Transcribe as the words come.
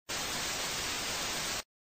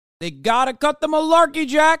They gotta cut the malarkey,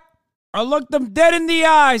 Jack. I looked them dead in the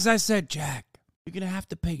eyes. I said, Jack, you're gonna have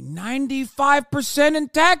to pay 95% in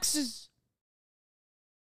taxes.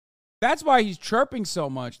 That's why he's chirping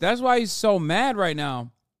so much. That's why he's so mad right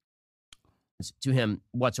now. To him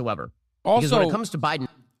whatsoever. Also, because when it comes to Biden,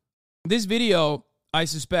 this video, I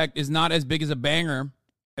suspect, is not as big as a banger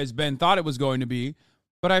as Ben thought it was going to be,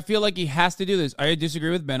 but I feel like he has to do this. I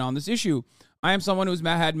disagree with Ben on this issue. I am someone who's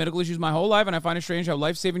had medical issues my whole life, and I find it strange how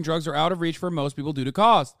life-saving drugs are out of reach for most people due to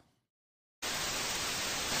cost.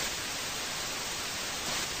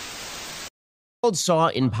 Saw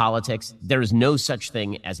in politics, there is no such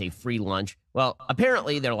thing as a free lunch. Well,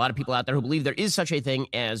 apparently there are a lot of people out there who believe there is such a thing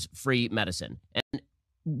as free medicine. And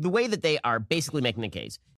the way that they are basically making the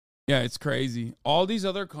case. Yeah, it's crazy. All these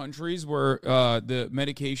other countries where the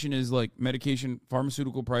medication is like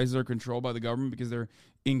pharmaceutical prices are controlled by the government because they're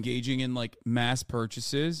engaging in like mass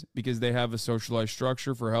purchases because they have a socialized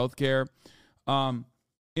structure for healthcare.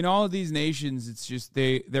 In all of these nations, it's just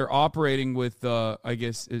they're operating with, I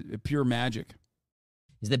guess, pure magic.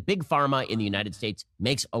 Is that Big Pharma in the United States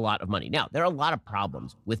makes a lot of money. Now, there are a lot of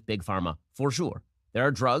problems with Big Pharma, for sure. There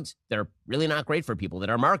are drugs that are really not great for people that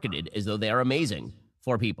are marketed as though they are amazing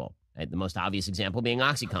for people. The most obvious example being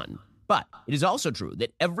OxyContin. But it is also true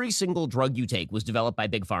that every single drug you take was developed by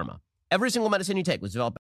Big Pharma. Every single medicine you take was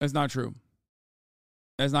developed. That's not true.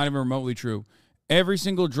 That's not even remotely true. Every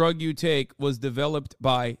single drug you take was developed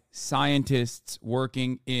by scientists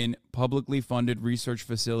working in publicly funded research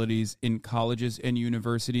facilities in colleges and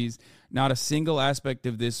universities. Not a single aspect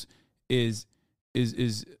of this is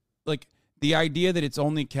like the idea that it's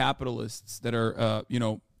only capitalists that are,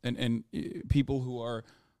 and people who are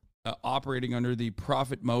operating under the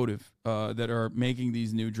profit motive that are making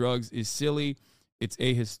these new drugs is silly. It's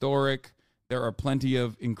ahistoric. There are plenty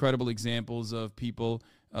of incredible examples of people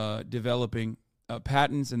developing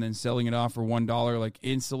patents and then selling it off for $1, like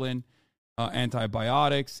insulin,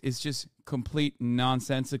 antibiotics. It's just complete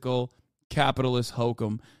nonsensical capitalist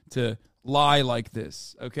hokum to lie like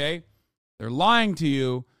this, okay? They're lying to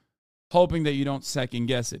you, hoping that you don't second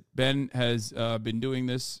guess it. Ben has been doing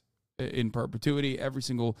this in perpetuity. Every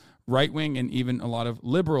single right wing and even a lot of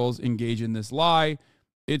liberals engage in this lie.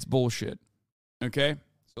 It's bullshit, okay?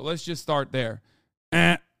 So let's just start there.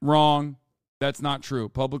 Wrong. That's not true.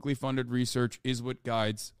 Publicly funded research is what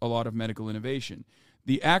guides a lot of medical innovation.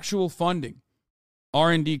 The actual funding,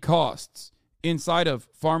 R&D costs inside of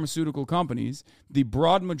pharmaceutical companies, the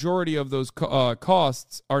broad majority of those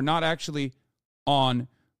costs are not actually on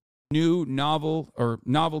new novel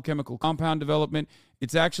chemical compound development.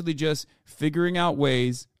 It's actually just figuring out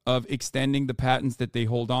ways of extending the patents that they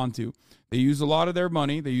hold on to. They use a lot of their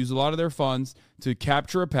money, they use a lot of their funds to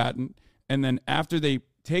capture a patent, and then after they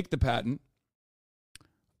take the patent,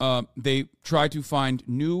 they try to find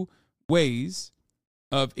new ways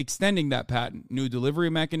of extending that patent, new delivery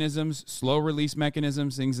mechanisms, slow release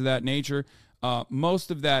mechanisms, things of that nature. Most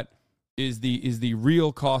of that is the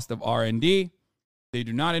real cost of R&D. They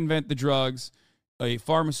do not invent the drugs. A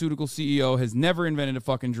pharmaceutical CEO has never invented a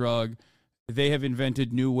fucking drug. They have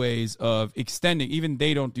invented new ways of extending. Even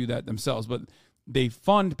they don't do that themselves, but they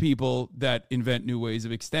fund people that invent new ways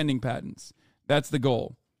of extending patents. That's the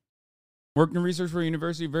goal. Worked in research for a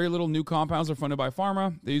university, very little new compounds are funded by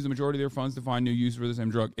pharma. They use the majority of their funds to find new use for the same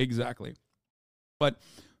drug. Exactly. But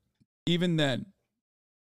even then,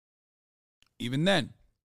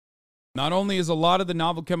 not only is a lot of the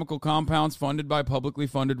novel chemical compounds funded by publicly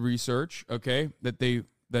funded research, okay,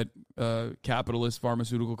 that capitalist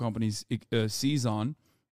pharmaceutical companies seize on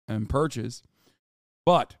and purchase,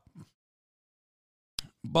 but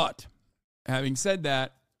having said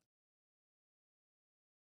that,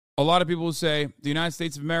 a lot of people will say the United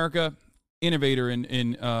States of America, innovator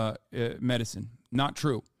in medicine. Not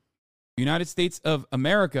true. The United States of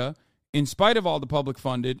America, in spite of all the public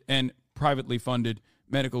funded and privately funded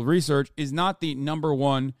medical research, is not the number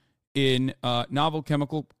one in novel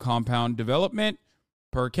chemical compound development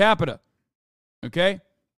per capita. Okay?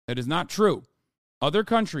 That is not true. Other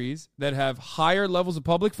countries that have higher levels of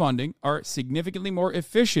public funding are significantly more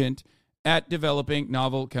efficient at developing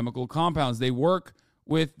novel chemical compounds. They work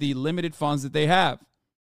with the limited funds that they have.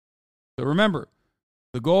 So remember,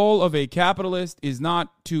 the goal of a capitalist is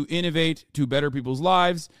not to innovate to better people's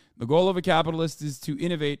lives. The goal of a capitalist is to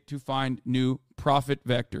innovate to find new profit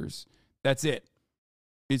vectors. That's it.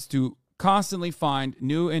 It's to constantly find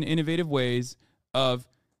new and innovative ways of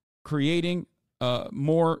creating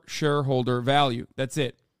more shareholder value. That's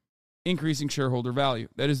it. Increasing shareholder value.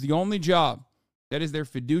 That is the only job. That is their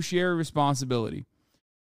fiduciary responsibility.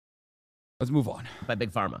 Let's move on. By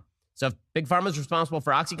Big Pharma. So if Big Pharma is responsible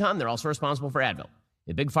for OxyContin, they're also responsible for Advil.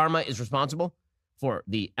 If Big Pharma is responsible for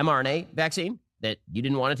the mRNA vaccine that you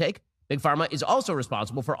didn't want to take, Big Pharma is also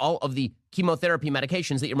responsible for all of the chemotherapy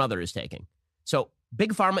medications that your mother is taking. So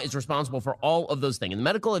Big Pharma is responsible for all of those things. And the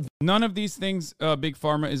medical None of these things Big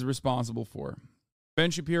Pharma is responsible for.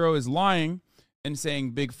 Ben Shapiro is lying and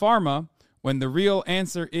saying Big Pharma when the real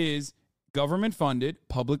answer is government-funded,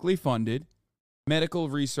 publicly funded medical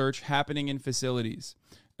research happening in facilities.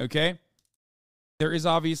 Okay? There is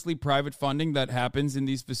obviously private funding that happens in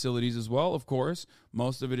these facilities as well, of course.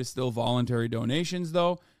 Most of it is still voluntary donations,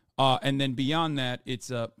 though. And then beyond that,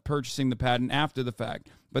 it's purchasing the patent after the fact.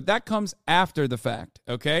 But that comes after the fact,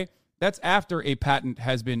 okay? That's after a patent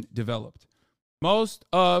has been developed. Most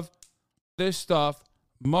of this stuff,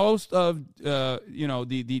 most of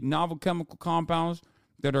the novel chemical compounds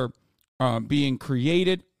that are being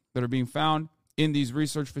created, that are being found in these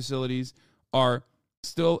research facilities are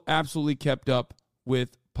still absolutely kept up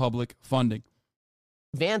with public funding.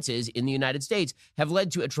 Advances in the United States have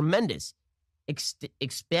led to a tremendous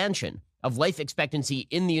expansion of life expectancy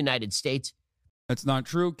in the United States. That's not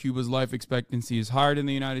true. Cuba's life expectancy is higher than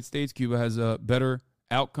the United States. Cuba has better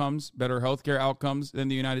outcomes, better healthcare outcomes than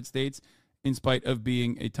the United States, in spite of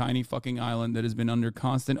being a tiny fucking island that has been under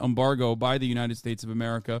constant embargo by the United States of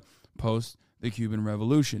America post the Cuban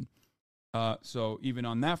Revolution. So even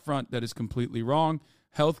on that front, that is completely wrong.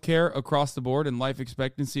 Healthcare across the board and life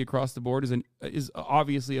expectancy across the board is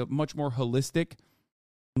obviously a much more holistic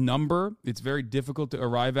number. It's very difficult to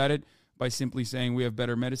arrive at it by simply saying we have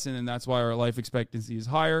better medicine and that's why our life expectancy is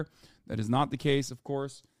higher. That is not the case, of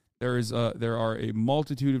course. There are a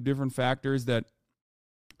multitude of different factors that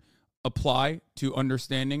apply to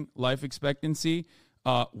understanding life expectancy.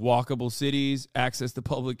 Walkable cities, access to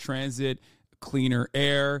public transit, cleaner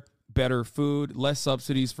air, better food, less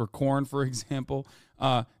subsidies for corn, for example.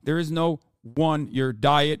 There is no your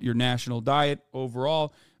diet, your national diet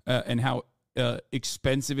overall, and how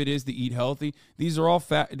expensive it is to eat healthy. These are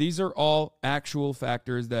all actual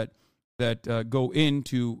factors that go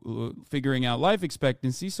into figuring out life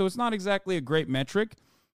expectancy. So it's not exactly a great metric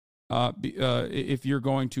if you're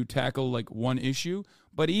going to tackle like one issue.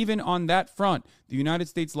 But even on that front, the United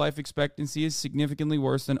States life expectancy is significantly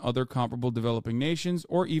worse than other comparable developing nations,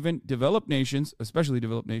 or even developed nations, especially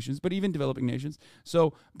developed nations, but even developing nations.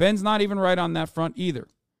 So Ben's not even right on that front either.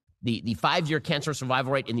 The 5-year cancer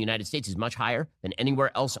survival rate in the United States is much higher than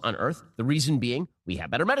anywhere else on Earth. The reason being, we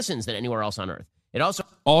have better medicines than anywhere else on Earth. It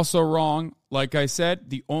also wrong. Like I said,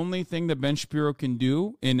 the only thing that Ben Shapiro can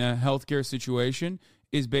do in a healthcare situation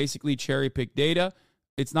is basically cherry pick data.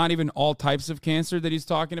 It's not even all types of cancer that he's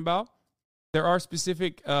talking about. There are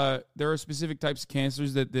specific types of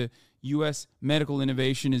cancers that the U.S. medical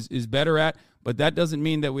innovation is better at, but that doesn't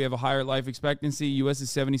mean that we have a higher life expectancy. U.S.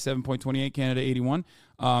 is 77.28, Canada 81.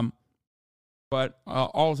 But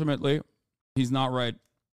ultimately, he's not right.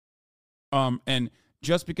 And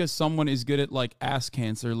just because someone is good at like ass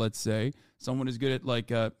cancer, let's say, someone is good at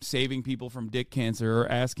like saving people from dick cancer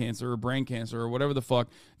or ass cancer or brain cancer or whatever the fuck,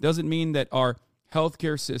 doesn't mean that our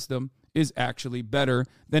healthcare system is actually better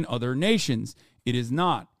than other nations. It is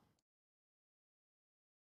not.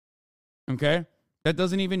 Okay? That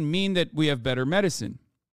doesn't even mean that we have better medicine.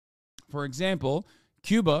 For example,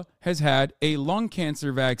 Cuba has had a lung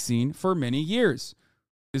cancer vaccine for many years.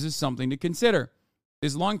 This is something to consider.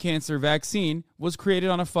 This lung cancer vaccine was created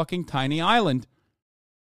on a fucking tiny island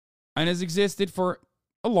and has existed for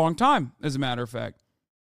a long time, as a matter of fact.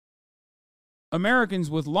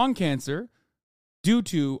 Americans with lung cancer, due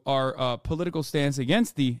to our political stance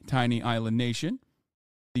against the tiny island nation,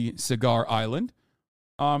 the cigar island,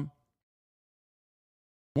 won't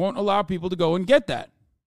allow people to go and get that.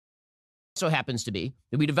 So happens to be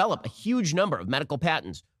that we develop a huge number of medical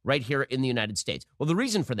patents right here in the United States. Well, the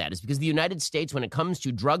reason for that is because the United States, when it comes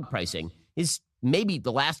to drug pricing, is maybe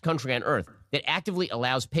the last country on earth that actively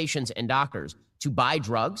allows patients and doctors to buy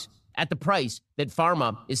drugs at the price that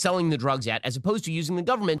pharma is selling the drugs at, as opposed to using the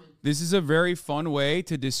government. This is a very fun way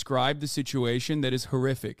to describe the situation that is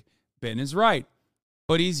horrific. Ben is right,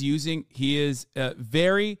 but he is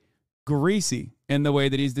very greasy in the way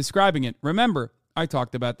that he's describing it. Remember, I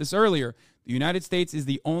talked about this earlier. The United States is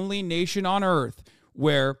the only nation on earth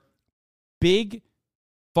where big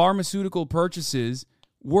pharmaceutical purchases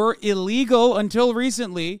were illegal until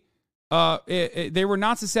recently. They were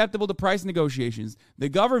not susceptible to price negotiations. The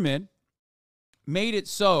government made it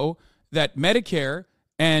so that Medicare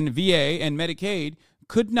and VA and Medicaid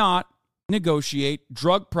could not negotiate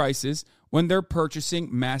drug prices when they're purchasing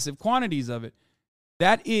massive quantities of it.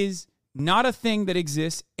 That is not a thing that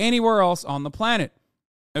exists anywhere else on the planet.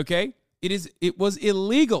 Okay? It was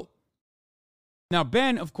illegal. Now,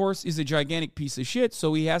 Ben, of course, is a gigantic piece of shit,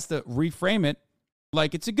 so he has to reframe it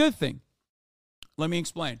like it's a good thing. Let me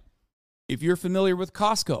explain. If you're familiar with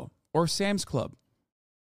Costco or Sam's Club,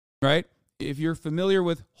 right? If you're familiar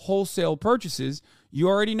with wholesale purchases, you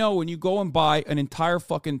already know when you go and buy an entire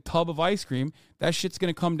fucking tub of ice cream, that shit's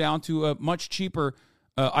going to come down to a much cheaper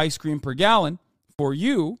ice cream per gallon for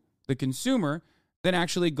you, the consumer, than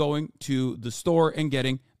actually going to the store and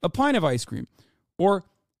getting a pint of ice cream. Or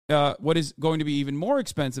what is going to be even more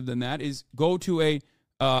expensive than that is go to a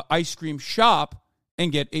ice cream shop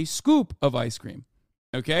and get a scoop of ice cream,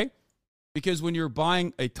 okay? Because when you're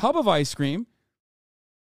buying a tub of ice cream,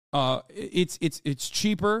 it's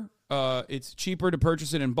cheaper. It's cheaper to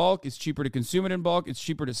purchase it in bulk. It's cheaper to consume it in bulk. It's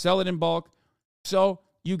cheaper to sell it in bulk. So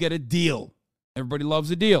you get a deal. Everybody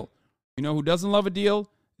loves a deal. You know who doesn't love a deal?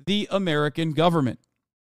 The American government.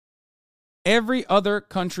 Every other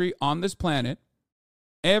country on this planet,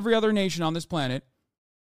 every other nation on this planet,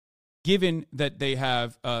 given that they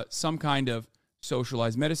have some kind of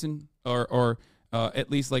socialized medicine or at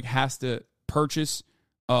least like has to purchase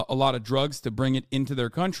a lot of drugs to bring it into their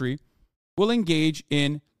country, will engage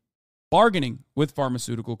in bargaining with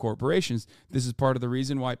pharmaceutical corporations. This is part of the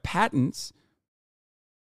reason why patents,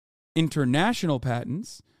 international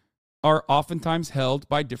patents, are oftentimes held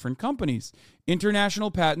by different companies. International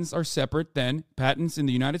patents are separate than patents in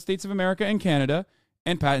the United States of America and Canada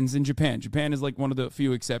and patents in Japan. Japan is like one of the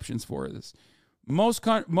few exceptions for this. Most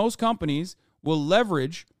companies will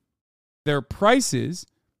leverage their prices.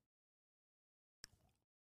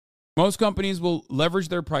 Most companies will leverage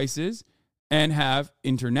their prices and have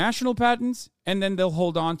international patents, and then they'll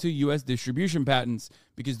hold on to U.S. distribution patents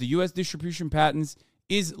because the U.S. distribution patents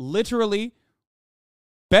is literally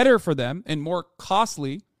better for them and more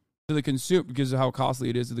costly to the consumer because of how costly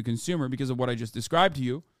it is to the consumer because of what I just described to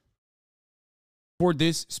you for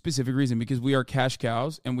this specific reason, because we are cash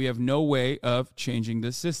cows and we have no way of changing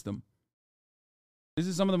this system. This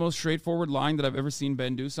is some of the most straightforward lying that I've ever seen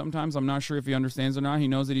Ben do. Sometimes I'm not sure if he understands or not. He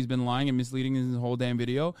knows that he's been lying and misleading in his whole damn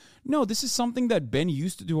video. No, this is something that Ben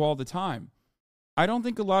used to do all the time. I don't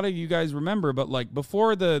think a lot of you guys remember, but like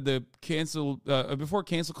before before cancel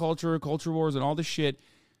culture, culture wars, and all this shit,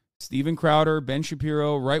 Steven Crowder, Ben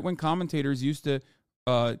Shapiro, right-wing commentators used to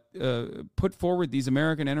put forward these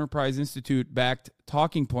American Enterprise Institute-backed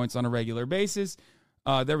talking points on a regular basis.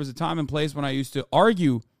 There was a time and place when I used to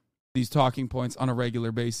argue these talking points on a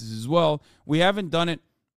regular basis as well. We haven't done it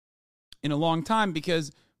in a long time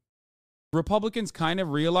because Republicans kind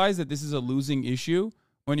of realize that this is a losing issue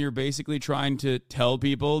when you're basically trying to tell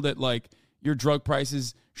people that like your drug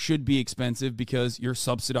prices should be expensive because you're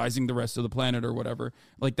subsidizing the rest of the planet or whatever.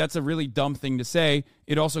 Like that's a really dumb thing to say.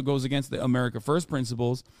 It also goes against the America First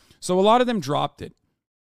principles. So a lot of them dropped it.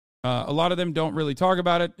 A lot of them don't really talk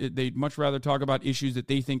about it. They'd much rather talk about issues that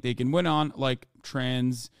they think they can win on, like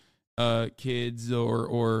trans kids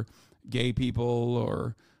or gay people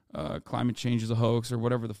or climate change is a hoax or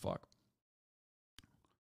whatever the fuck.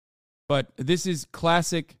 But this is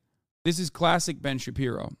classic Ben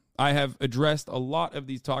Shapiro. I have addressed a lot of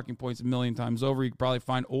these talking points a million times over. You can probably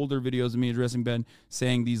find older videos of me addressing Ben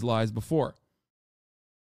saying these lies before.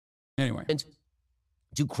 Anyway.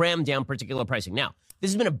 To cram down particular pricing. Now,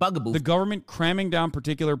 this has been a bugaboo. The government cramming down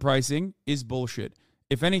particular pricing is bullshit.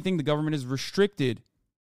 If anything, the government has restricted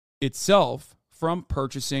itself from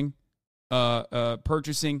purchasing or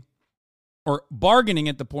bargaining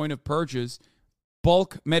at the point of purchase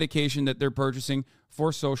bulk medication that they're purchasing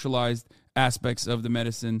for socialized aspects of the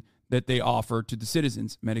medicine that they offer to the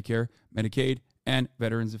citizens, Medicare, Medicaid, and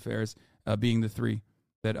Veterans Affairs being the three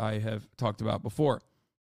that I have talked about before.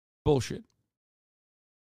 Bullshit.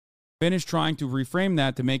 Ben is trying to reframe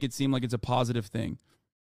that to make it seem like it's a positive thing.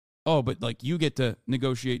 Oh, but like you get to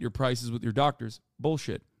negotiate your prices with your doctors.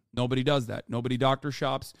 Bullshit. Nobody does that. Nobody doctor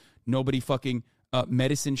shops. Nobody fucking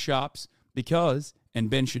medicine shops because, and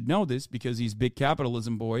Ben should know this because he's big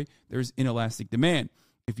capitalism boy, there's inelastic demand.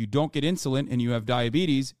 If you don't get insulin and you have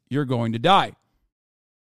diabetes, you're going to die.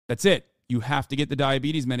 That's it. You have to get the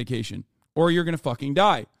diabetes medication or you're going to fucking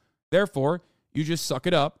die. Therefore, you just suck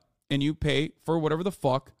it up and you pay for whatever the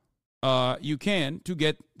fuck you can to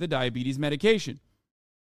get the diabetes medication.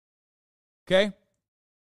 Okay?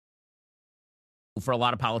 For a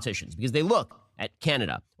lot of politicians because they look at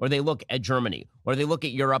Canada or they look at Germany or they look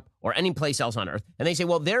at Europe or any place else on earth and they say,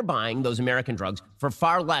 well, they're buying those American drugs for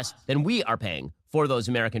far less than we are paying for those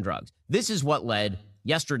American drugs. This is what led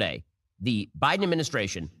yesterday the Biden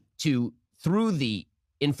administration to, through the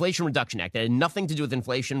Inflation Reduction Act, that had nothing to do with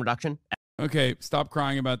inflation reduction. Okay, stop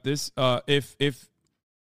crying about this. If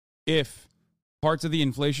parts of the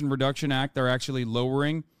Inflation Reduction Act are actually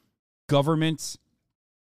lowering government's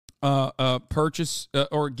purchase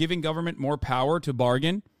or giving government more power to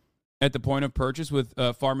bargain at the point of purchase with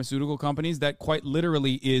pharmaceutical companies, that quite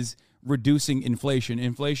literally is reducing inflation.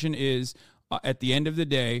 Inflation is, at the end of the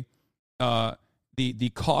day,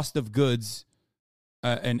 the cost of goods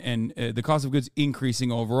and the cost of goods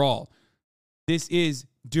increasing overall. This is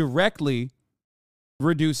directly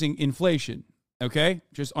reducing inflation. Okay?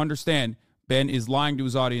 Just understand, Ben is lying to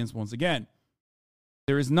his audience once again.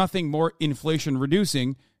 There is nothing more inflation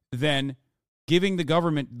reducing than giving the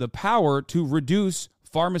government the power to reduce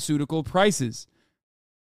pharmaceutical prices.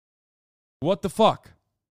 What the fuck?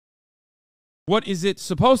 What is it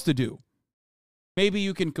supposed to do? Maybe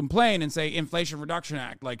you can complain and say Inflation Reduction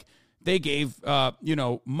Act, like they gave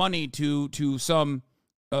money to some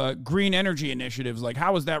green energy initiatives. Like,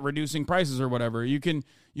 how is that reducing prices or whatever? You can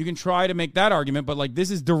try to make that argument, but like,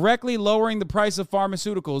 this is directly lowering the price of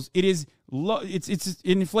pharmaceuticals. It is it's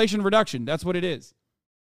inflation reduction. That's what it is.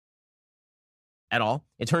 At all.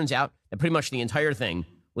 It turns out that pretty much the entire thing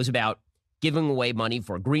was about giving away money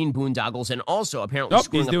for green boondoggles and also apparently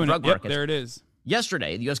screwing up the drug markets. There it is.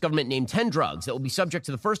 Yesterday, the U.S. government named 10 drugs that will be subject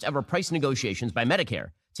to the first ever price negotiations by Medicare,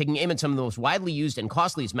 taking aim at some of the most widely used and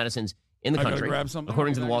costliest medicines in the country,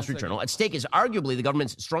 according to the Wall Street Journal. At stake is arguably the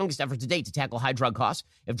government's strongest effort to date to tackle high drug costs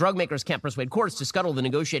if drug makers can't persuade courts to scuttle the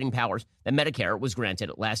negotiating powers that Medicare was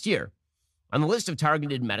granted last year. On the list of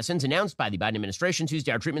targeted medicines announced by the Biden administration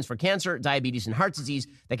Tuesday are treatments for cancer, diabetes, and heart disease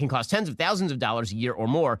that can cost tens of thousands of dollars a year or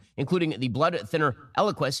more, including the blood thinner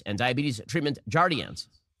Eliquis and diabetes treatment Jardiance.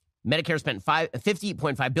 Medicare spent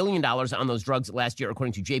 $50.5 billion on those drugs last year,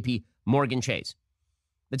 according to J.P. Morgan Chase.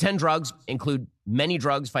 The 10 drugs include many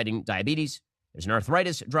drugs fighting diabetes. There's an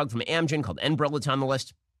arthritis drug from Amgen called Enbrel that's on the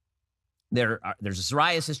list. There's a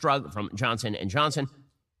psoriasis drug from Johnson & Johnson.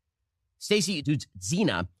 Stacy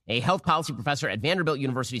Dudzina, a health policy professor at Vanderbilt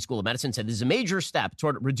University School of Medicine, said this is a major step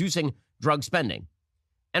toward reducing drug spending.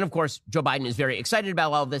 And of course, Joe Biden is very excited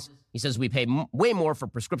about all of this. He says we pay way more for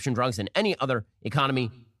prescription drugs than any other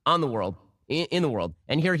economy in the world.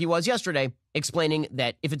 And here he was yesterday explaining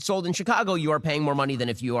that if it's sold in Chicago, you are paying more money than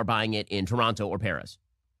if you are buying it in Toronto or Paris.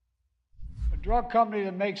 A drug company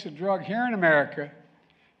that makes a drug here in America,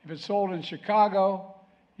 if it's sold in Chicago,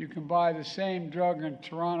 you can buy the same drug in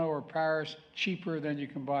Toronto or Paris cheaper than you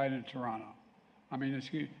can buy it in Toronto.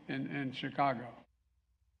 In Chicago.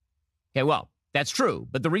 Okay, well, that's true.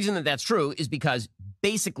 But the reason that that's true is because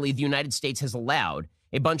basically the United States has allowed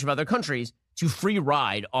a bunch of other countries to free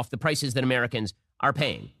ride off the prices that Americans are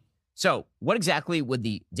paying. So what exactly would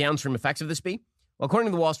the downstream effects of this be? Well, according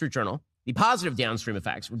to the Wall Street Journal, the positive downstream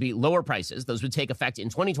effects would be lower prices. Those would take effect in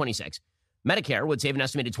 2026. Medicare would save an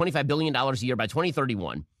estimated $25 billion a year by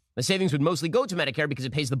 2031. The savings would mostly go to Medicare because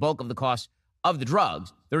it pays the bulk of the cost of the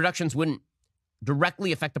drugs. The reductions wouldn't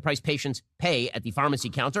directly affect the price patients pay at the pharmacy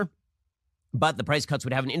counter, but the price cuts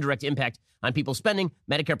would have an indirect impact on people's spending.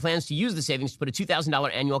 Medicare plans to use the savings to put a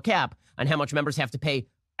 $2,000 annual cap on how much members have to pay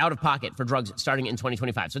out of pocket for drugs starting in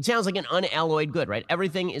 2025. So it sounds like an unalloyed good, right?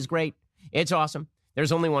 Everything is great. It's awesome.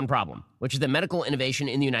 There's only one problem, which is that medical innovation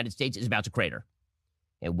in the United States is about to crater.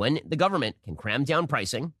 And when the government can cram down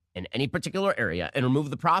pricing in any particular area and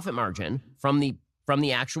remove the profit margin from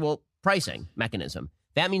the actual pricing mechanism,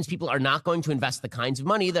 that means people are not going to invest the kinds of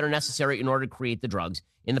money that are necessary in order to create the drugs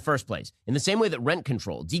in the first place. In the same way that rent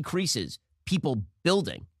control decreases people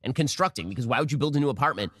building and constructing, because why would you build a new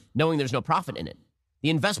apartment knowing there's no profit in it?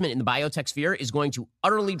 The investment in the biotech sphere is going to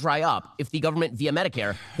utterly dry up if the government via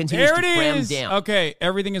Medicare continues to cram down. Okay,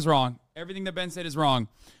 everything is wrong. Everything that Ben said is wrong.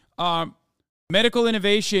 Medical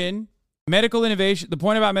innovation, the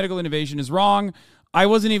point about medical innovation is wrong. I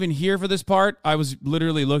wasn't even here for this part. I was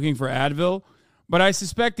literally looking for Advil. But I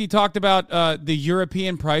suspect he talked about the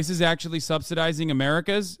European prices actually subsidizing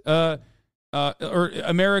American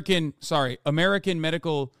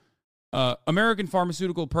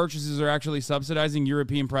pharmaceutical purchases are actually subsidizing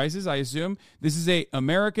European prices, I assume. This is a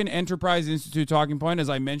American Enterprise Institute talking point. As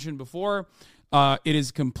I mentioned before, it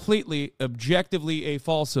is completely, objectively a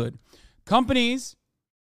falsehood. Companies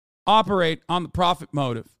operate on the profit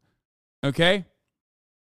motive, okay?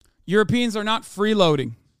 Europeans are not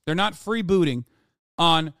freeloading. They're not freebooting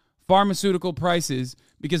on pharmaceutical prices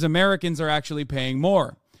because Americans are actually paying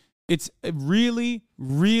more. It's a really,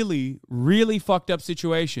 really, really fucked up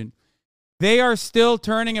situation. They are still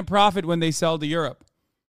turning a profit when they sell to Europe.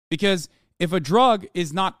 Because if a drug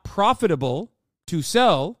is not profitable to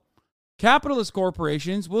sell, capitalist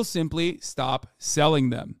corporations will simply stop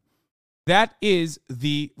selling them. That is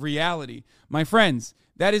the reality. My friends,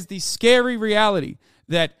 that is the scary reality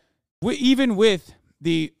that even with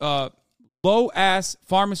the low-ass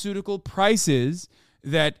pharmaceutical prices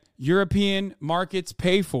that European markets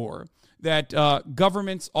pay for, that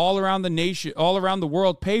governments all around the nation, all around the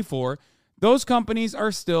world pay for, those companies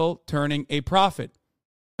are still turning a profit.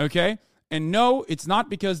 Okay? And no, it's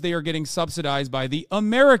not because they are getting subsidized by the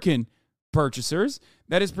American purchasers.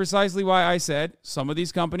 That is precisely why I said some of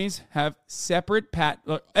these companies have separate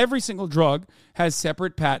every single drug has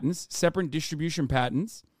separate patents, separate distribution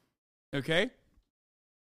patents. Okay?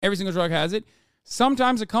 Every single drug has it.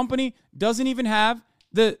 Sometimes a company doesn't even have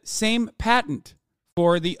the same patent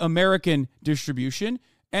for the American distribution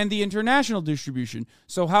and the international distribution.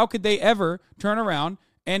 So how could they ever turn around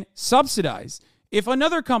and subsidize if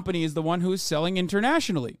another company is the one who is selling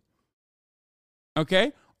internationally?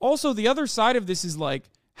 Okay? Also, the other side of this is like,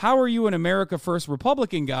 how are you an America First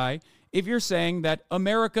Republican guy if you're saying that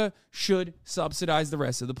America should subsidize the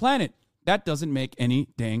rest of the planet? That doesn't make any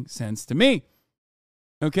dang sense to me.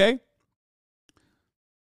 Okay?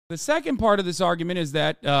 The second part of this argument is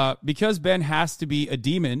that because Ben has to be a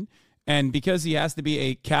demon and because he has to be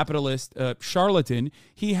a capitalist charlatan,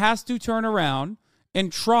 he has to turn around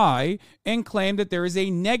and try and claim that there is a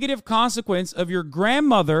negative consequence of your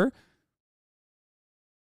grandmother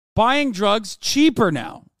buying drugs cheaper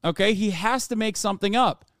now. Okay? He has to make something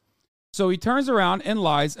up. So he turns around and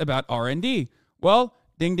lies about R&D. Well,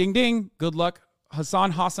 ding, ding, ding. Good luck.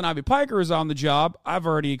 Hassan Hassanabi Piker is on the job. I've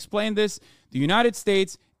already explained this. The United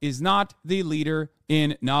States is not the leader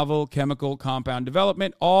in novel chemical compound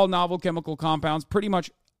development. All novel chemical compounds, pretty much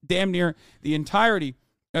damn near the entirety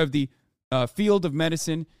of the field of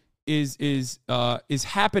medicine is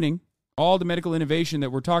happening. All the medical innovation that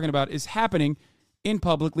we're talking about is happening in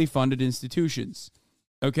publicly funded institutions.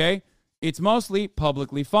 Okay? It's mostly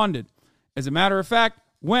publicly funded. As a matter of fact,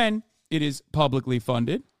 when it is publicly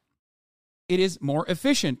funded, it is more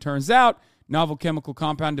efficient. Turns out, novel chemical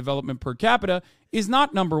compound development per capita is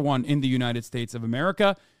not number one in the United States of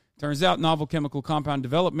America. Turns out novel chemical compound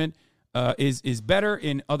development is better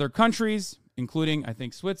in other countries, including, I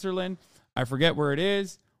think, Switzerland. I forget where it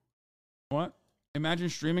is. What? Imagine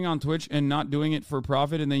streaming on Twitch and not doing it for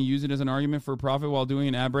profit and then use it as an argument for profit while doing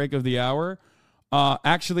an ad break of the hour.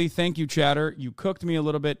 Actually, thank you, chatter. You cooked me a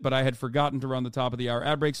little bit, but I had forgotten to run the top of the hour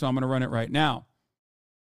ad break, so I'm going to run it right now.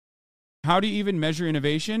 How do you even measure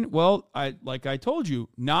innovation? Well, like I told you,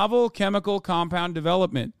 novel chemical compound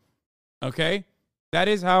development. Okay? That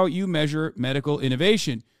is how you measure medical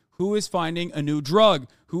innovation. Who is finding a new drug?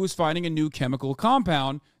 Who is finding a new chemical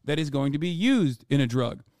compound that is going to be used in a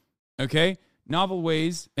drug? Okay? Novel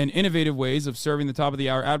ways and innovative ways of serving the top of the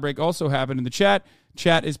hour ad break also happen in the chat.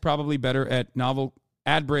 Chat is probably better at novel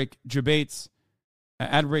ad break debates,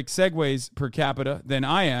 ad break segues per capita than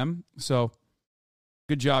I am. So,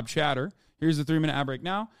 good job, chatter. Here's the 3-minute ad break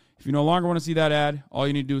now. If you no longer want to see that ad, all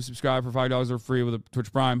you need to do is subscribe for $5 or free with a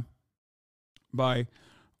Twitch Prime by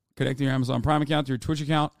connecting your Amazon Prime account to your Twitch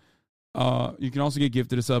account. You can also get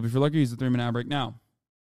gifted a sub. If you're lucky, use the 3-minute ad break now.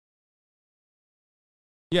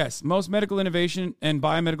 Yes, most medical innovation and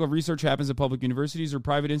biomedical research happens at public universities or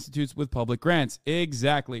private institutes with public grants.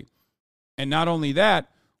 Exactly. And not only that,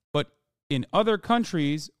 but in other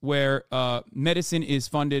countries where medicine is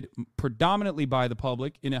funded predominantly by the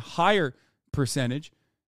public in a higher percentage,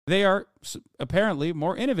 they are apparently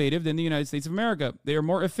more innovative than the United States of America. They are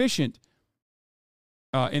more efficient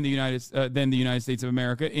than the United States of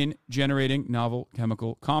America in generating novel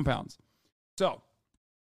chemical compounds. So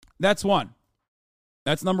that's one.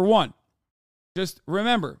 That's number one. Just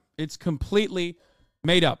remember, it's completely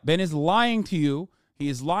made up. Ben is lying to you. He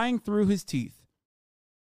is lying through his teeth.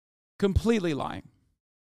 Completely lying.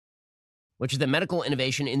 Which is that medical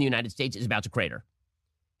innovation in the United States is about to crater.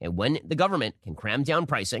 And when the government can cram down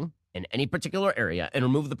pricing in any particular area and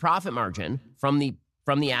remove the profit margin from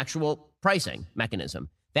the actual pricing mechanism,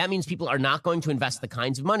 that means people are not going to invest the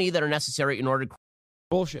kinds of money that are necessary in order to...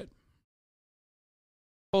 Bullshit.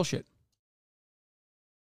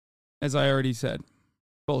 As I already said,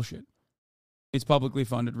 bullshit. It's publicly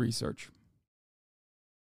funded research.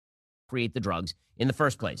 Create the drugs in the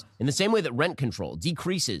first place. In the same way that rent control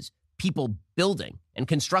decreases people building and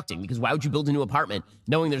constructing, because why would you build a new apartment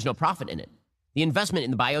knowing there's no profit in it? The investment in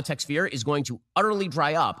the biotech sphere is going to utterly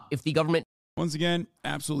dry up if the government... Once again,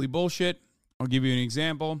 absolutely bullshit. I'll give you an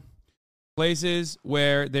example. Places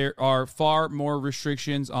where there are far more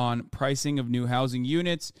restrictions on pricing of new housing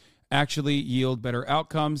units actually yield better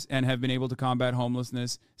outcomes and have been able to combat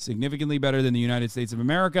homelessness significantly better than the United States of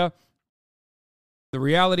America. The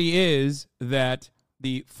reality is that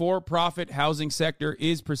the for-profit housing sector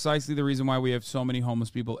is precisely the reason why we have so many homeless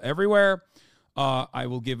people everywhere. I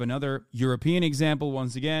will give another European example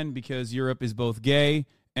once again, because Europe is both gay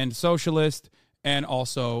and socialist, and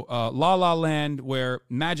also La La Land, where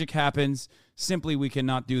magic happens. Simply, we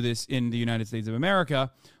cannot do this in the United States of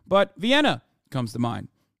America. But Vienna comes to mind.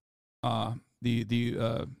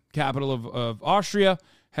 The capital of Austria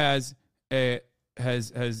has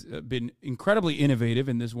been incredibly innovative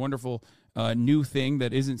in this wonderful new thing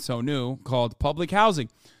that isn't so new called public housing.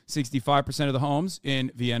 65% of the homes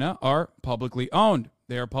in Vienna are publicly owned.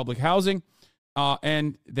 They are public housing,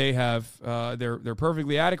 and they have they're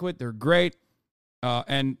perfectly adequate. They're great,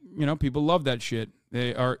 and people love that shit.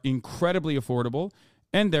 They are incredibly affordable,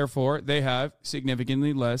 and therefore they have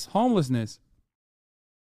significantly less homelessness.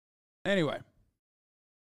 Anyway.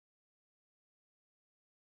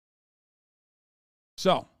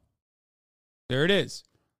 So, there it is.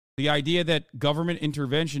 The idea that government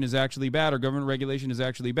intervention is actually bad or government regulation is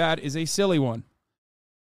actually bad is a silly one.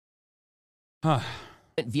 Via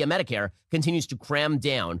Medicare continues to cram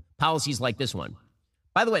down policies like this one.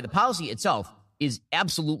 By the way, the policy itself is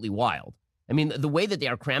absolutely wild. I mean, the way that they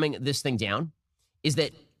are cramming this thing down is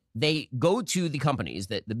that they go to the companies,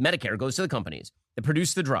 that the Medicare goes to the companies that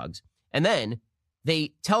produce the drugs, and then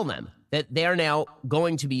they tell them that they are now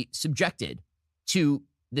going to be subjected to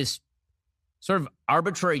this sort of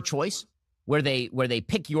arbitrary choice where they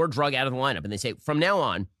pick your drug out of the lineup and they say, from now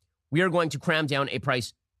on, we are going to cram down a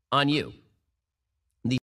price on you.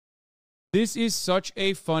 This is such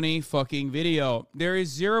a funny fucking video. There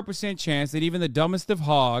is 0% chance that even the dumbest of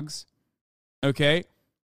hogs, okay,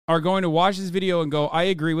 are going to watch this video and go, I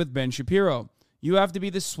agree with Ben Shapiro. You have to be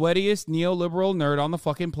the sweatiest neoliberal nerd on the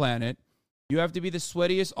fucking planet. You have to be the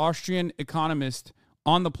sweatiest Austrian economist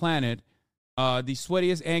on the planet, the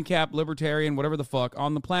sweatiest ANCAP libertarian, whatever the fuck,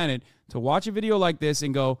 on the planet, to watch a video like this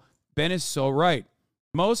and go, Ben is so right.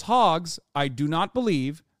 Most hogs, I do not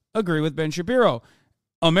believe, agree with Ben Shapiro.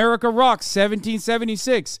 America rocks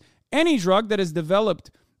 1776. Any drug that is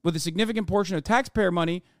developed with a significant portion of taxpayer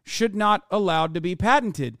money should not allowed to be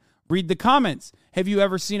patented. Read the comments. Have you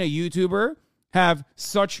ever seen a YouTuber have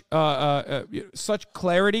such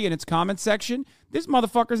clarity in its comment section? This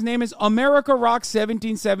motherfucker's name is America Rocks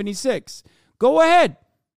 1776. Go ahead.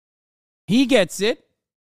 He gets it.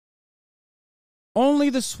 Only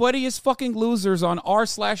the sweatiest fucking losers on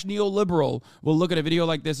r/neoliberal will look at a video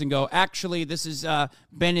like this and go, actually, this is,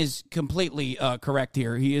 Ben is completely correct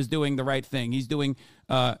here. He is doing the right thing. He's doing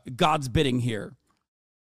God's bidding here.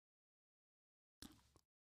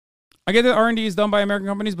 I get that R&D is done by American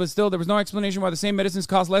companies, but still, there was no explanation why the same medicines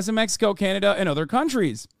cost less in Mexico, Canada, and other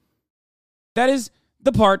countries. That is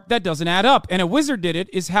the part that doesn't add up. And a wizard did it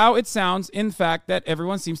is how it sounds, in fact, that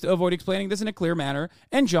everyone seems to avoid explaining this in a clear manner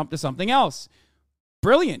and jump to something else.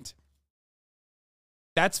 Brilliant.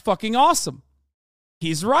 That's fucking awesome.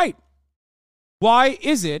 He's right. Why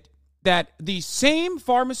is it that the same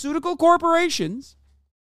pharmaceutical corporations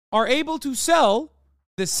are able to sell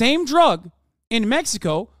the same drug in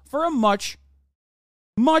Mexico for a much,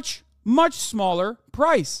 much, much smaller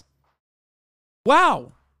price?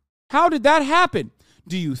 Wow. How did that happen?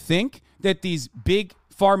 Do you think that these big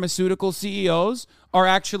pharmaceutical CEOs are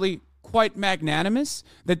actually quite magnanimous,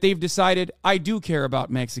 that they've decided, I do care about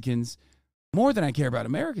Mexicans more than I care about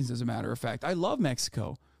Americans, as a matter of fact. I love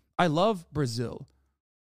Mexico. I love Brazil.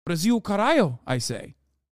 Brasil caralho, I say,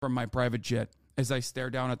 from my private jet, as I stare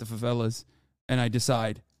down at the favelas and I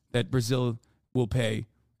decide that Brazil will pay,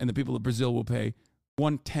 and the people of Brazil will pay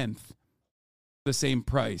 1/10 the same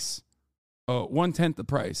price, 1/10 the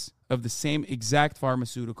price of the same exact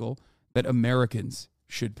pharmaceutical that Americans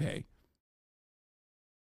should pay.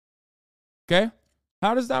 Okay?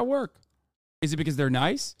 How does that work? Is it because they're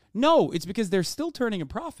nice? No, it's because they're still turning a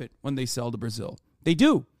profit when they sell to Brazil. They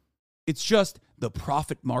do. It's just the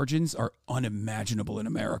profit margins are unimaginable in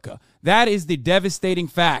America. That is the devastating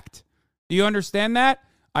fact. Do you understand that?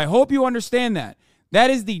 I hope you understand that. That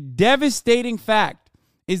is the devastating fact,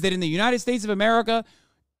 is that in the United States of America,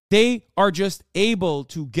 they are just able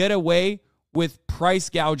to get away with price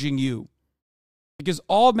gouging you. Because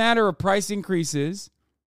all matter of price increases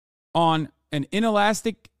on an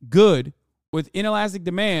inelastic good with inelastic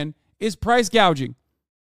demand is price gouging.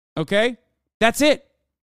 Okay? That's it.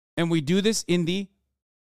 And we do this in the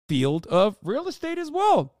field of real estate as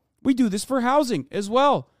well. We do this for housing as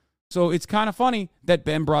well. So it's kind of funny that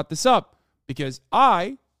Ben brought this up, because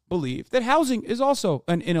I believe that housing is also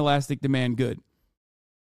an inelastic demand good.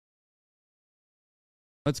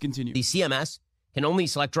 Let's continue. The CMS can only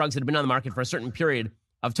select drugs that have been on the market for a certain period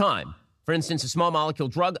of time. For instance, a small molecule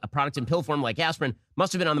drug, a product in pill form like aspirin,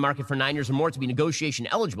 must have been on the market for 9 years or more to be negotiation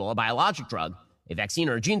eligible. A biologic drug, a vaccine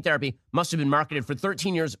or a gene therapy, must have been marketed for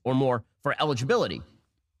 13 years or more for eligibility.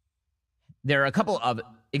 There are a couple of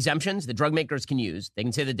exemptions that drug makers can use. They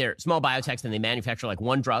can say that they're small biotechs and they manufacture like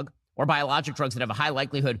one drug, or biologic drugs that have a high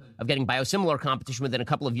likelihood of getting biosimilar competition within a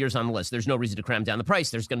couple of years on the list. There's no reason to cram down the price.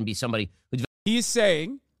 There's going to be somebody who's... He's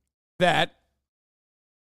saying that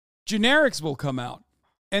generics will come out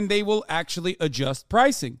and they will actually adjust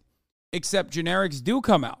pricing, except generics do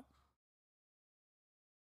come out.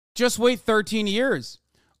 Just wait 13 years.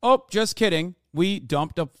 Oh, just kidding. We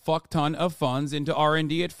dumped a fuck ton of funds into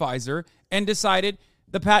R&D at Pfizer and decided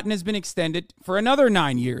the patent has been extended for another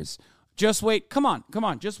 9 years. Just wait. Come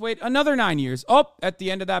on. Just wait another 9 years. Oh, at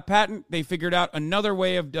the end of that patent, they figured out another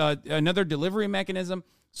way of another delivery mechanism.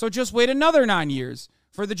 So just wait another 9 years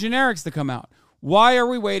for the generics to come out. Why are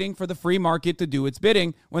we waiting for the free market to do its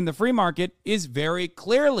bidding when the free market is very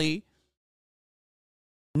clearly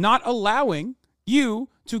not allowing you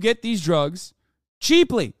to get these drugs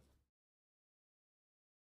cheaply?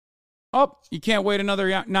 Oh, you can't wait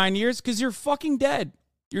another 9 years because you're fucking dead.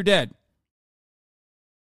 You're dead.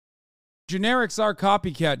 Generics are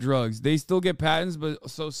copycat drugs. They still get patents, but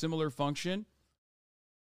so similar function.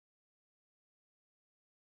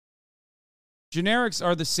 Generics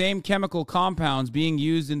are the same chemical compounds being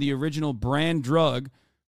used in the original brand drug.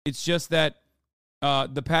 It's just that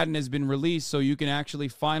the patent has been released so you can actually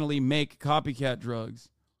finally make copycat drugs.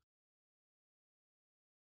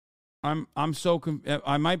 I'm so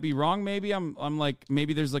I might be wrong. Maybe I'm like,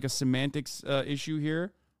 maybe there's like a semantics issue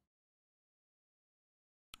here.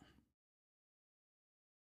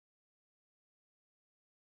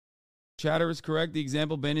 Chatter is correct. The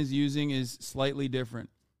example Ben is using is slightly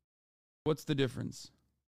different. What's the difference?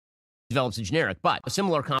 Develops a generic, but a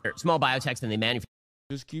similar small biotechs and they manufacture.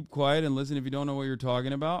 Just keep quiet and listen if you don't know what you're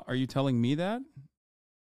talking about. Are you telling me that?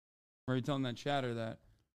 Or are you telling that chatter that?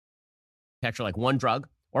 Manufacture like one drug,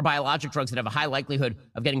 or biologic drugs that have a high likelihood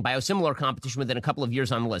of getting biosimilar competition within a couple of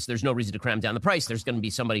years on the list. There's no reason to cram down the price. There's going to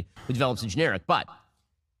be somebody who develops a generic. But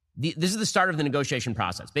this is the start of the negotiation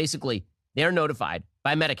process. Basically, they are notified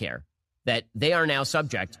by Medicare that they are now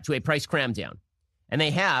subject to a price cram down. And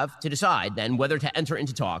they have to decide then whether to enter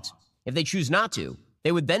into talks. If they choose not to,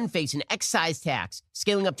 they would then face an excise tax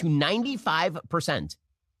scaling up to 95%.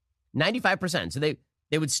 95%. So they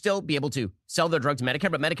would still be able to sell their drug to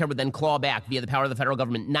Medicare, but Medicare would then claw back via the power of the federal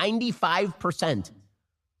government 95%.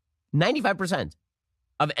 95%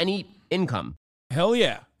 of any income. Hell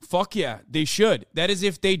yeah. Fuck yeah. They should. That is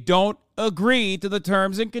if they don't agree to the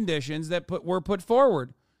terms and conditions that were put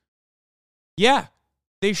forward. Yeah,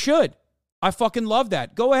 they should. I fucking love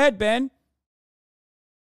that. Go ahead, Ben.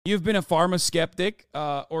 You've been a pharma skeptic,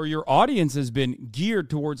 or your audience has been geared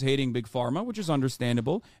towards hating big pharma, which is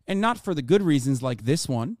understandable, and not for the good reasons like this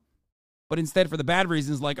one, but instead for the bad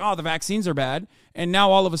reasons like, oh, the vaccines are bad. And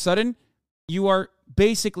now all of a sudden, you are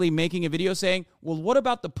basically making a video saying, well, what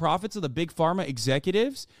about the profits of the big pharma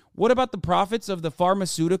executives? What about the profits of the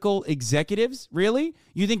pharmaceutical executives? Really?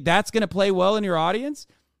 You think that's going to play well in your audience?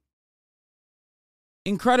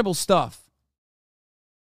 Incredible stuff.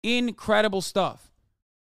 Incredible stuff.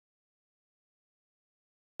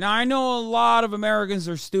 Now, I know a lot of Americans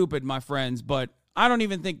are stupid, my friends, but I don't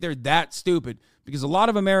even think they're that stupid because a lot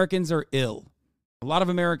of Americans are ill. A lot of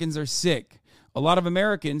Americans are sick. A lot of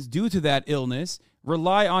Americans, due to that illness,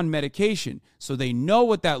 rely on medication. So they know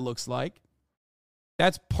what that looks like.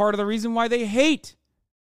 That's part of the reason why they hate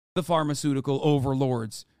the pharmaceutical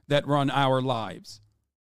overlords that run our lives.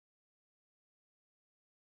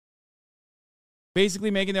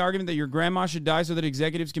 Basically making the argument that your grandma should die so that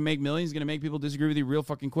executives can make millions is going to make people disagree with you real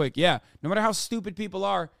fucking quick. Yeah, no matter how stupid people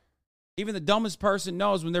are, even the dumbest person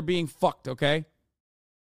knows when they're being fucked, okay?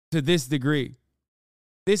 To this degree.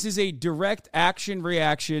 This is a direct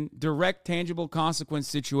action-reaction, direct tangible consequence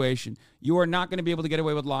situation. You are not going to be able to get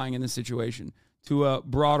away with lying in this situation to a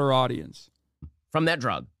broader audience. From that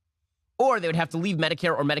drug. Or they would have to leave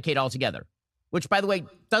Medicare or Medicaid altogether, which, by the way,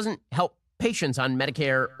 doesn't help patients on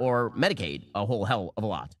Medicare or Medicaid a whole hell of a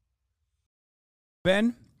lot.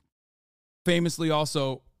 Ben famously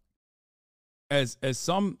also, as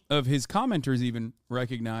some of his commenters even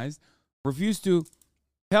recognized, refused to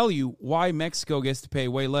tell you why Mexico gets to pay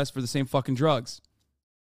way less for the same fucking drugs.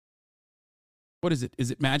 What is it? Is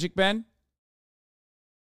it magic, Ben?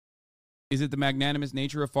 Is it the magnanimous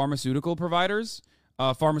nature of pharmaceutical providers?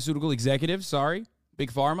 Pharmaceutical executives, sorry.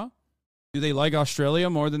 Big Pharma? Do they like Australia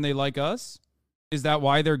more than they like us? Is that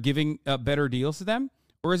why they're giving better deals to them?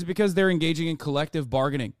 Or is it because they're engaging in collective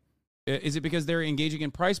bargaining? Is it because they're engaging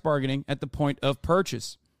in price bargaining at the point of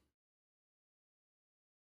purchase?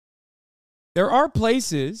 There are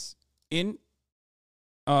places in,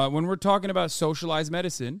 when we're talking about socialized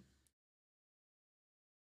medicine,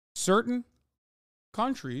 certain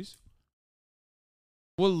countries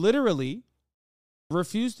will literally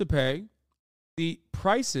refuse to pay the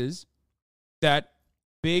prices that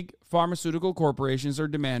big pharmaceutical corporations are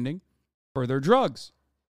demanding for their drugs.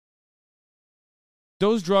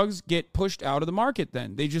 Those drugs get pushed out of the market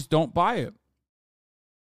then. They just don't buy it.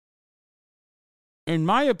 In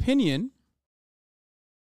my opinion,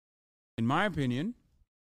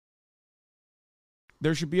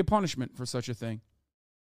 there should be a punishment for such a thing.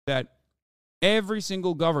 That every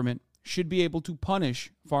single government should be able to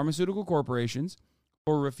punish pharmaceutical corporations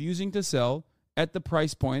for refusing to sell at the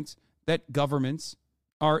price points that governments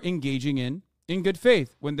are engaging in good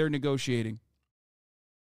faith when they're negotiating.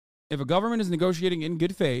 If a government is negotiating in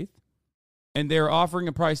good faith and they're offering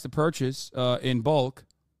a price to purchase in bulk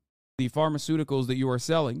the pharmaceuticals that you are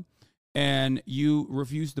selling and you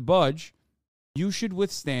refuse to budge, you should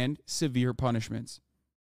withstand severe punishments.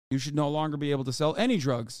 You should no longer be able to sell any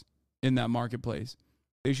drugs in that marketplace.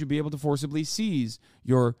 They should be able to forcibly seize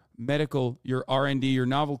your medical, your R&D, your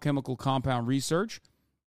novel chemical compound research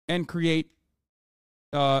and create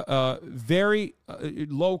very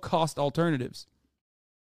low-cost alternatives.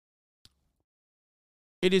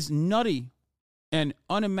 It is nutty and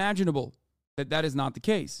unimaginable that that is not the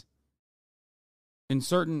case. In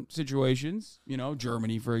certain situations,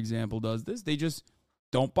 Germany, for example, does this. They just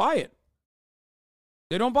don't buy it.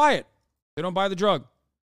 They don't buy it. They don't buy the drug.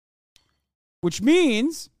 Which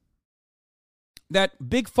means that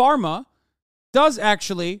Big Pharma does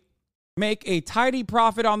actually make a tidy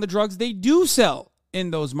profit on the drugs they do sell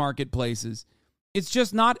in those marketplaces. It's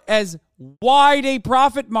just not as wide a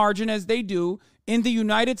profit margin as they do in the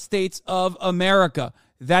United States of America.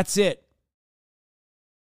 That's it.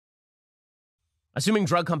 Assuming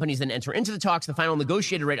drug companies then enter into the talks, the final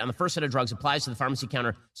negotiated rate on the first set of drugs applies to the pharmacy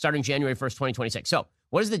counter starting January 1st, 2026. So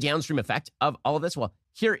what is the downstream effect of all of this? Well,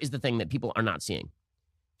 here is the thing that people are not seeing.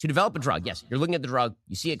 To develop a drug, yes, you're looking at the drug,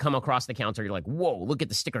 you see it come across the counter, you're like, whoa, look at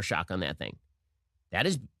the sticker shock on that thing. That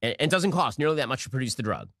is, and it doesn't cost nearly that much to produce the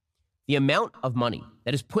drug. The amount of money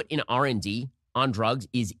that is put in R&D on drugs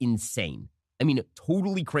is insane. I mean,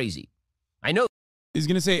 totally crazy. I know. He's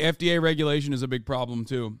going to say FDA regulation is a big problem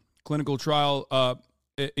too. Clinical trial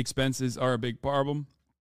expenses are a big problem.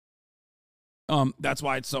 That's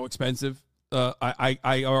why it's so expensive. I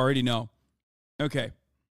already know. Okay.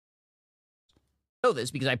 I know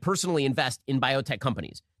this because I personally invest in biotech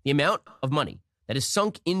companies. The amount of money that is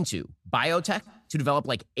sunk into biotech to develop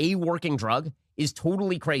like a working drug is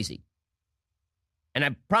totally crazy. And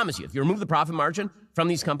I promise you, if you remove the profit margin from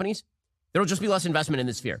these companies, there will just be less investment in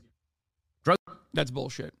this sphere. That's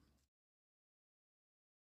bullshit.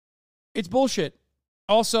 It's bullshit.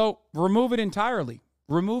 Also, remove it entirely.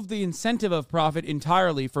 Remove the incentive of profit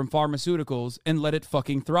entirely from pharmaceuticals and let it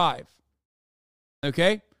fucking thrive.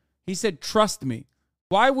 Okay? He said, trust me.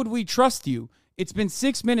 Why would we trust you? It's been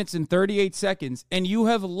 6 minutes and 38 seconds, and you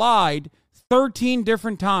have lied 13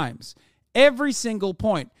 different times. Every single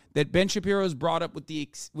point that Ben Shapiro has brought up with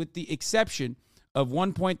the exception of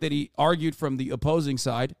one point that he argued from the opposing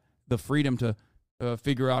side, the freedom to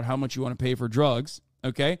figure out how much you want to pay for drugs,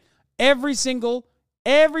 okay? Every single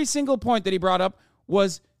point that he brought up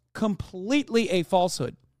was completely a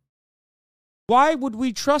falsehood. Why would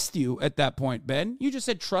we trust you at that point, Ben? You just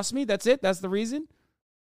said, trust me, that's it? That's the reason?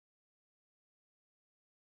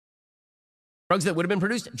 Drugs that would have been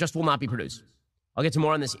produced just will not be produced. I'll get to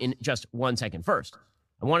more on this in just 1 second. First,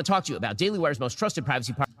 I want to talk to you about Daily Wire's most trusted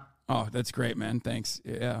privacy partner. Oh, that's great, man. Thanks.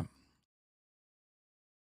 Yeah.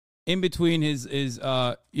 In between his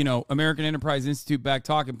American Enterprise Institute back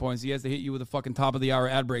talking points, he has to hit you with a fucking top of the hour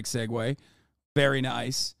ad break segue. Very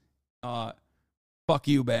nice. Fuck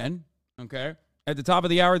you, Ben. Okay. At the top of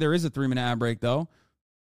the hour, there is a 3-minute ad break, though.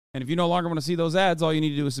 And if you no longer want to see those ads, all you need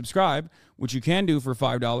to do is subscribe, which you can do for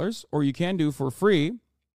 $5, or you can do for free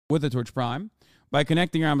with a Twitch Prime. By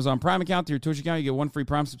connecting your Amazon Prime account to your Twitch account, you get 1 free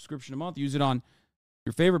Prime subscription a month. Use it on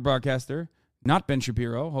your favorite broadcaster, not Ben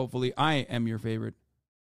Shapiro. Hopefully, I am your favorite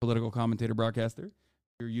political commentator broadcaster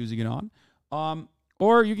you're using it on.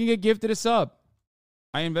 Or you can get gifted a sub.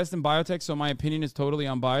 I invest in biotech, so my opinion is totally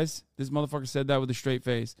unbiased. This motherfucker said that with a straight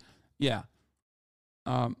face. Yeah.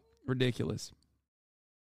 Ridiculous.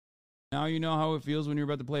 Now you know how it feels when you're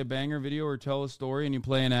about to play a banger video or tell a story and you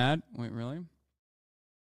play an ad. Wait, really?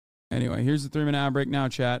 Anyway, here's the 3-minute ad break now,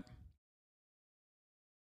 chat.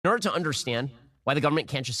 In order to understand why the government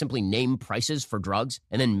can't just simply name prices for drugs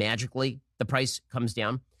and then magically the price comes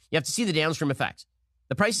down, you have to see the downstream effects.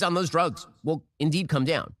 The prices on those drugs will indeed come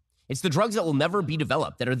down. It's the drugs that will never be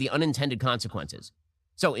developed that are the unintended consequences.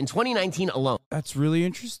 So in 2019 alone. That's really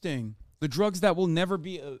interesting. The drugs that will never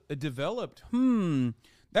be developed.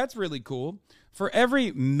 That's really cool. For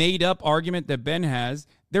every made-up argument that Ben has,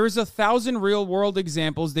 there is 1,000 real-world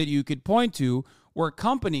examples that you could point to where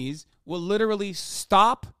companies will literally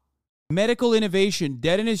stop medical innovation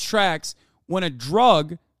dead in its tracks when a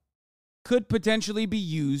drug could potentially be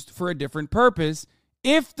used for a different purpose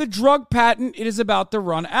if the drug patent is about to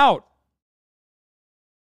run out.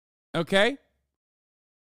 Okay?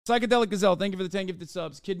 Psychedelic Gazelle, thank you for the 10 gifted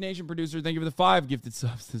subs. Kid Nation producer, thank you for the 5 gifted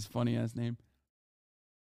subs. This funny-ass name.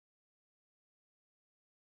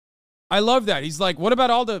 I love that. He's like, what about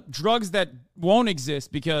all the drugs that won't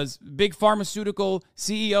exist because big pharmaceutical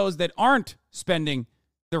CEOs that aren't spending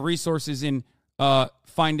the resources in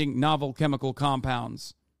finding novel chemical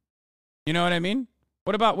compounds? You know what I mean?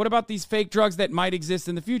 What about these fake drugs that might exist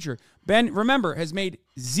in the future? Ben, remember, has made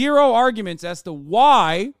zero arguments as to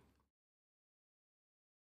why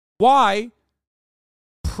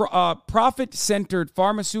profit-centered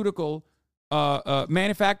pharmaceutical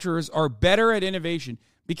manufacturers are better at innovation,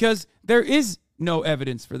 because there is no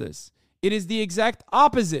evidence for this. It is the exact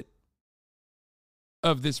opposite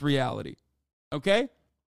of this reality, okay?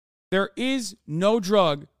 There is no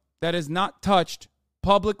drug that has not touched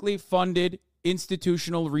publicly funded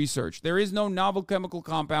institutional research. There is no novel chemical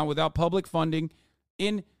compound without public funding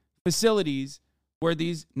in facilities where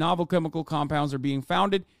these novel chemical compounds are being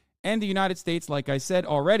founded. And the United States, like I said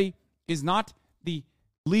already, is not the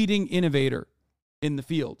leading innovator in the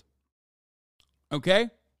field. Okay?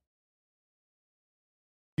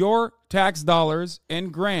 Your tax dollars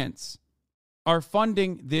and grants are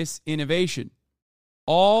funding this innovation.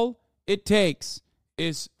 All it takes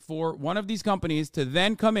is for one of these companies to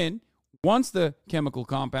then come in, once the chemical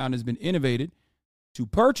compound has been innovated, to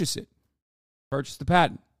purchase it, purchase the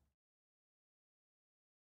patent.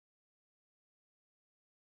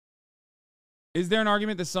 Is there an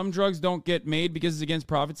argument that some drugs don't get made because it's against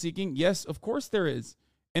profit seeking? Yes, of course there is.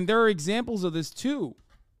 And there are examples of this too.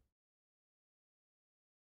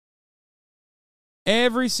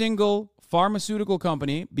 Every single pharmaceutical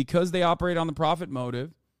company, because they operate on the profit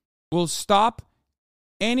motive, will stop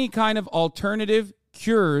any kind of alternative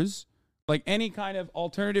cures, like any kind of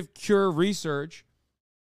alternative cure research,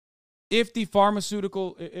 if the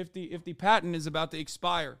patent is about to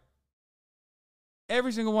expire.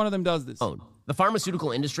 Every single one of them does this. The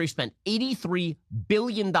pharmaceutical industry spent $83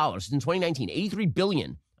 billion in 2019, $83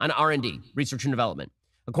 billion on R&D, research and development.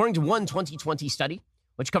 According to one 2020 study,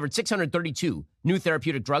 which covered 632 new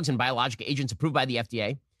therapeutic drugs and biologic agents approved by the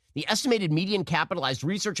FDA, the estimated median capitalized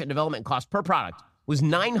research and development cost per product was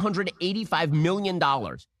 $985 million,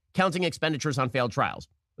 counting expenditures on failed trials,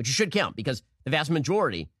 which you should count because the vast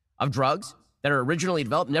majority of drugs that are originally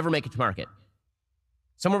developed never make it to market.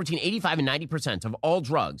 Somewhere between 85 and 90% of all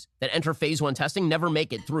drugs that enter phase 1 testing never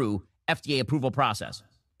make it through FDA approval process,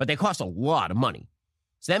 but they cost a lot of money.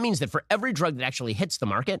 So that means that for every drug that actually hits the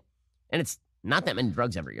market, and it's not that many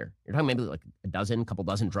drugs every year, you're talking maybe like couple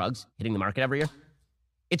dozen drugs hitting the market every year,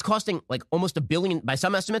 it's costing like almost $1 billion, by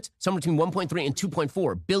some estimates, somewhere between 1.3 and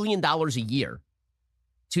 2.4 billion dollars a year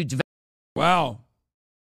to develop. Wow.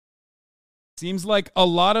 Seems like a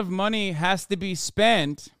lot of money has to be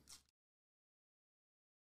spent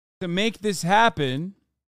to make this happen.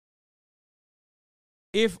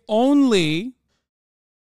 If only,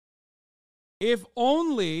 I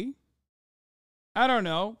don't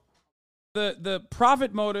know, the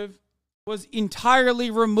profit motive was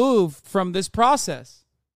entirely removed from this process.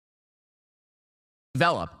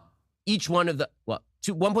 Develop each one of the,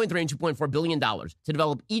 1.3 and $2.4 billion to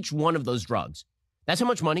develop each one of those drugs. That's how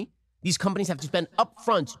much money these companies have to spend up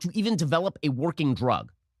front to even develop a working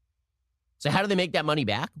drug. So how do they make that money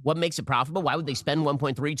back? What makes it profitable? Why would they spend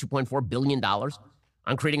 $1.3, $2.4 billion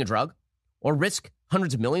on creating a drug or risk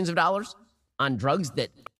hundreds of millions of dollars on drugs that...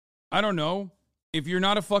 I don't know. If you're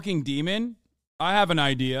not a fucking demon, I have an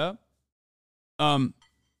idea.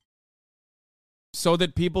 So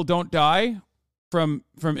that people don't die from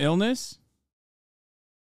illness.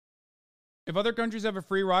 If other countries have a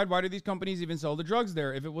free ride, why do these companies even sell the drugs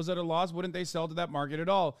there? If it was at a loss, wouldn't they sell to that market at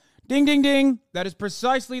all? Ding, ding, ding. That is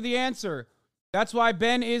precisely the answer. That's why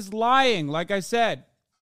Ben is lying, like I said.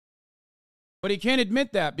 But he can't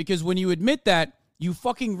admit that, because when you admit that, you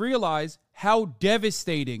fucking realize how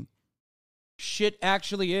devastating shit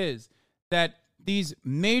actually is. That these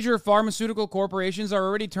major pharmaceutical corporations are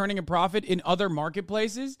already turning a profit in other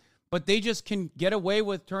marketplaces, but they just can get away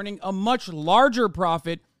with turning a much larger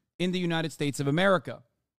profit in the United States of America.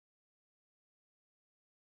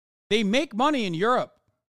 They make money in Europe.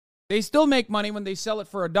 They still make money when they sell it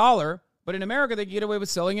for $1, but in America they get away with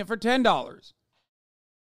selling it for $10.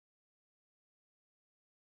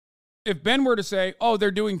 If Ben were to say, oh,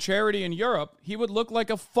 they're doing charity in Europe, he would look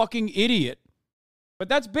like a fucking idiot. But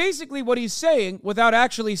that's basically what he's saying without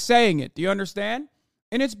actually saying it. Do you understand?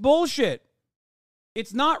 And it's bullshit.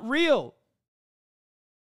 It's not real.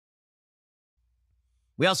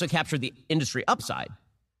 We also captured the industry upside.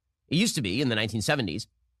 It used to be in the 1970s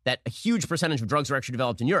that a huge percentage of drugs were actually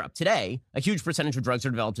developed in Europe. Today, a huge percentage of drugs are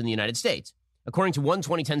developed in the United States. According to one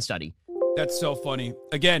 2010 study. That's so funny.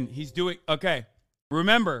 Again, he's doing, okay,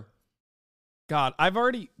 remember, God,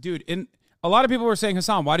 dude, a lot of people were saying,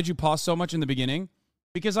 Hassan, why did you pause so much in the beginning?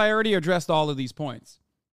 Because I already addressed all of these points.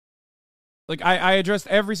 Like, I addressed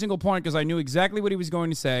every single point because I knew exactly what he was going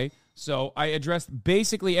to say. So I addressed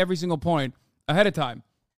basically every single point ahead of time.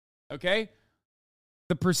 Okay?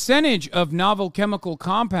 The percentage of novel chemical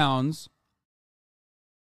compounds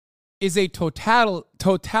is a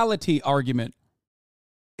totality argument.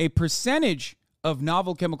 A percentage of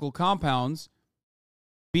novel chemical compounds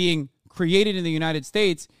being created in the United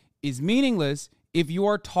States is meaningless if you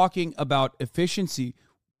are talking about efficiency.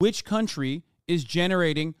 Which country is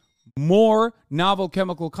generating more novel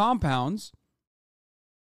chemical compounds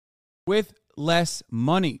with less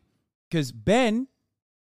money? Because Ben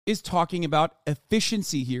is talking about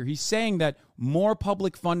efficiency here. He's saying that more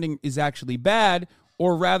public funding is actually bad,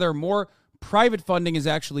 or rather more private funding is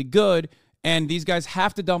actually good, and these guys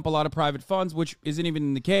have to dump a lot of private funds, which isn't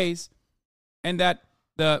even the case, and that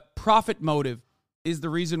the profit motive is the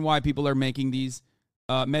reason why people are making these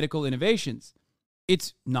medical innovations.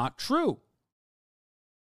 It's not true.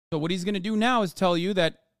 So what he's going to do now is tell you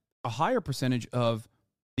that a higher percentage of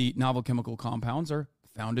the novel chemical compounds are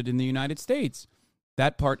founded in the United States.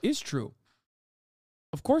 That part is true.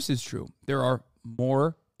 Of course it's true. There are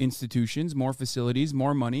more institutions, more facilities,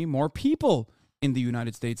 more money, more people in the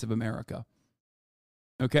United States of America.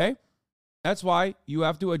 Okay? That's why you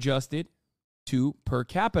have to adjust it to per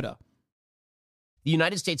capita. The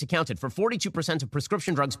United States accounted for 42% of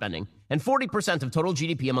prescription drug spending and 40% of total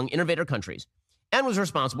GDP among innovator countries, and was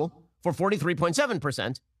responsible for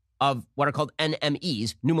 43.7% of what are called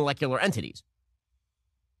NMEs, new molecular entities.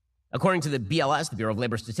 According to the BLS, the Bureau of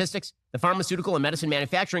Labor Statistics, the pharmaceutical and medicine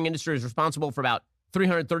manufacturing industry is responsible for about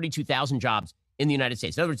 332,000 jobs in the United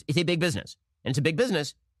States. In other words, it's a big business. And it's a big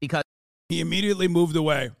business because he immediately moved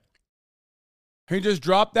away. He just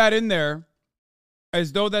dropped that in there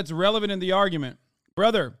as though that's relevant in the argument.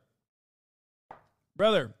 Brother.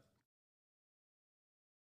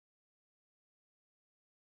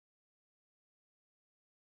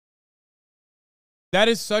 That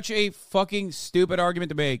is such a fucking stupid argument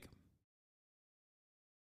to make.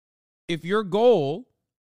 If your goal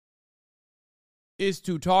is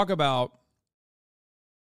to talk about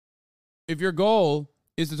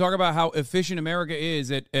how efficient America is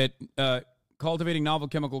at cultivating novel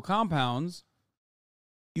chemical compounds,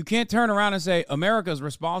 you can't turn around and say America is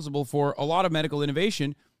responsible for a lot of medical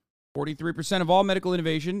innovation. 43% of all medical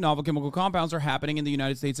innovation, novel chemical compounds, are happening in the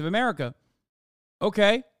United States of America.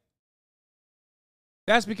 Okay.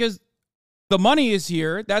 That's because the money is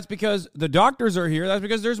here. That's because the doctors are here. That's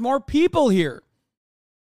because there's more people here.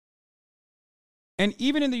 And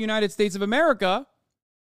even in the United States of America,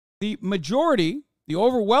 the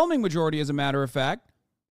overwhelming majority, as a matter of fact,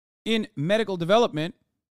 in medical development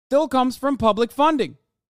still comes from public funding.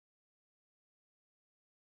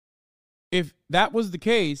 If that was the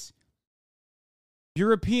case,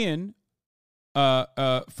 European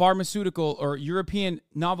pharmaceutical or European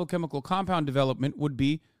novel chemical compound development would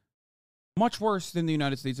be much worse than the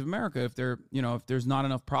United States of America if there's not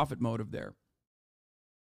enough profit motive there.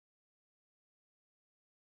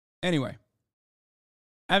 Anyway,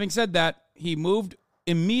 having said that, he moved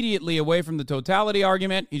immediately away from the totality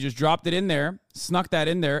argument. He just dropped it in there, snuck that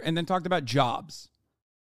in there, and then talked about jobs.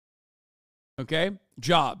 Okay?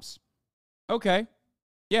 Jobs. Okay.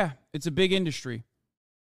 Yeah, it's a big industry.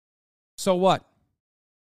 So what?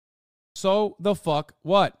 So the fuck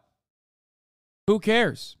what? Who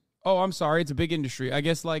cares? Oh, I'm sorry, it's a big industry. I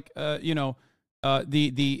guess the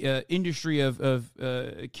industry of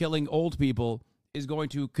killing old people is going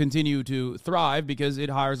to continue to thrive because it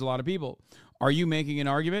hires a lot of people. Are you making an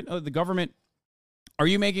argument? The government, are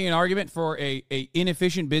you making an argument for a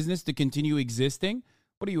inefficient business to continue existing?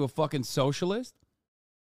 What are you, a fucking socialist?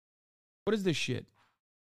 What is this shit?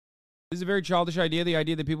 This is a very childish idea, the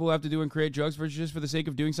idea that people have to do and create drugs just for the sake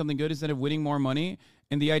of doing something good instead of winning more money.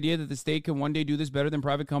 And the idea that the state can one day do this better than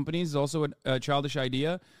private companies is also a childish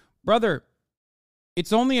idea. Brother,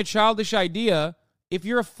 it's only a childish idea if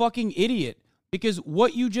you're a fucking idiot. Because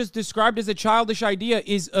what you just described as a childish idea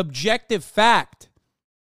is objective fact.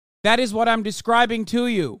 That is what I'm describing to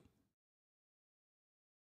you.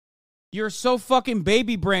 You're so fucking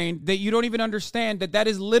baby-brained that you don't even understand that that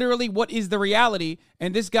is literally what is the reality,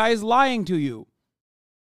 and this guy is lying to you.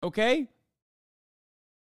 Okay?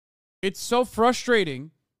 It's so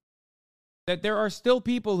frustrating that there are still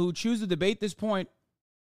people who choose to debate this point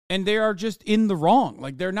and they are just in the wrong.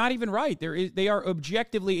 Like, they're not even right. They are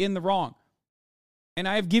objectively in the wrong. And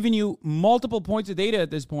I have given you multiple points of data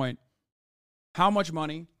at this point. How much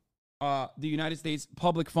money the United States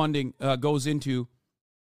public funding goes into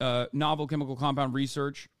novel chemical compound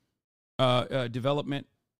research, development,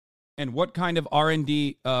 and what kind of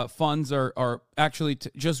R&D funds are actually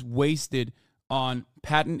just wasted on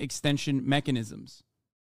patent extension mechanisms.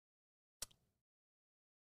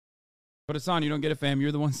 But Hassan, you don't get it, fam.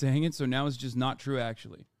 You're the one saying it, so now it's just not true,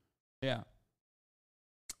 actually. Yeah.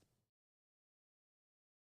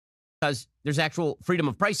 Because there's actual freedom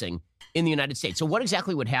of pricing in the United States. So what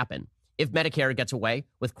exactly would happen if Medicare gets away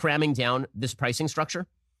with cramming down this pricing structure?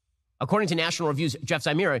 According to National Review's Jeff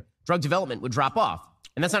Zimira, drug development would drop off.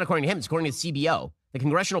 And that's not according to him, it's according to the CBO. The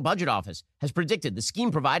Congressional Budget Office has predicted the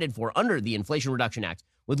scheme provided for under the Inflation Reduction Act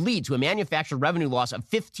would lead to a manufactured revenue loss of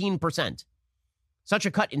 15%. Such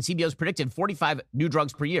a cut in CBO's predicted 45 new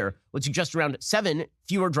drugs per year would suggest around 7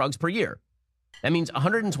 fewer drugs per year. That means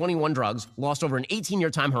 121 drugs lost over an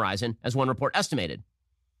 18-year time horizon, as one report estimated.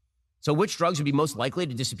 So which drugs would be most likely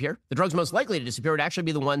to disappear? The drugs most likely to disappear would actually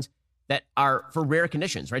be the ones that are for rare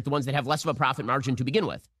conditions, right? The ones that have less of a profit margin to begin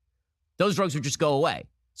with. Those drugs would just go away.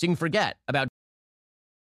 So you can forget about...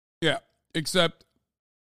 Yeah, except,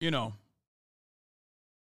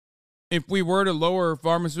 if we were to lower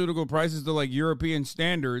pharmaceutical prices to like European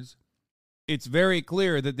standards, it's very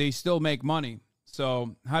clear that they still make money.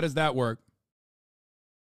 So how does that work?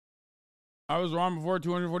 I was wrong before.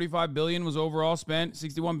 $245 billion was overall spent.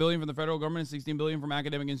 $61 billion from the federal government and $16 billion from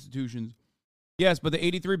academic institutions. Yes, but the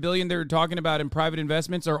 $83 billion they're talking about in private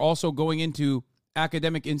investments are also going into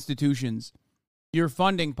academic institutions. You're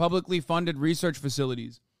funding publicly funded research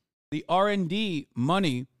facilities. The R&D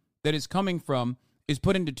money that is coming from is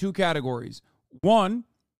put into two categories. One,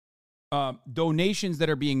 donations that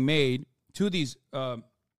are being made to these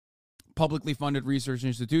publicly funded research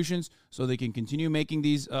institutions so they can continue making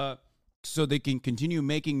these novel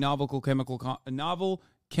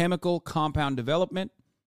chemical compound development.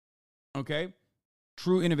 Okay?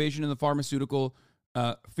 True innovation in the pharmaceutical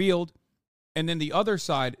field. And then the other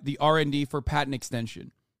side, the R&D for patent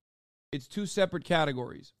extension. It's two separate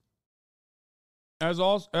categories. As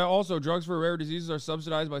also, drugs for rare diseases are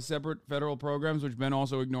subsidized by separate federal programs, which Ben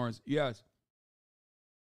also ignores. Yes.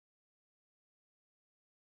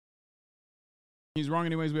 He's wrong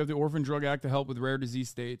anyways. We have the Orphan Drug Act to help with rare disease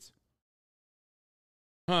states.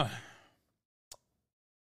 The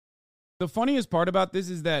funniest part about this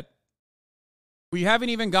is that we haven't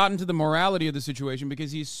even gotten to the morality of the situation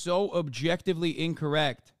because he's so objectively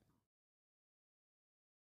incorrect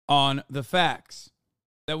on the facts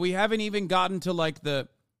that we haven't even gotten to like the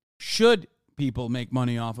should people make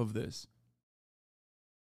money off of this.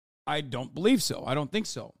 I don't believe so. I don't think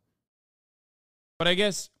so. But I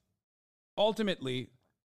guess ultimately,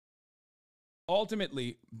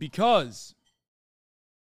 because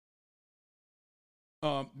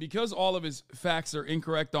all of his facts are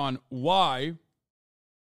incorrect on why,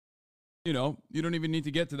 you don't even need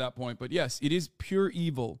to get to that point. But yes, it is pure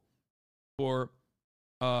evil for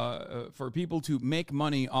people to make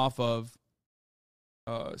money off of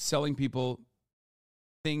selling people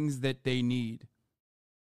things that they need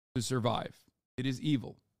to survive. It is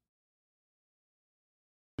evil.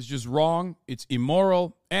 It's just wrong. It's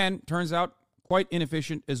immoral, and turns out quite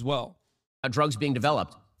inefficient as well. Drugs being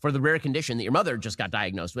developed for the rare condition that your mother just got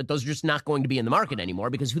diagnosed with, those are just not going to be in the market anymore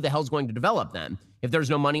because who the hell's going to develop them if there's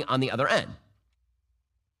no money on the other end?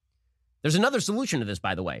 There's another solution to this,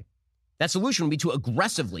 by the way. That solution would be to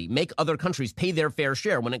aggressively make other countries pay their fair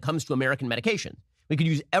share when it comes to American medication. We could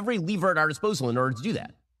use every lever at our disposal in order to do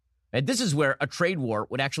that. And this is where a trade war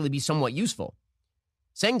would actually be somewhat useful.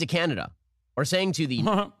 Saying to Canada, or saying to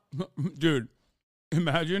the... Dude,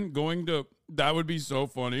 imagine going to... That would be so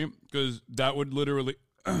funny, because that would literally...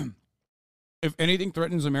 if anything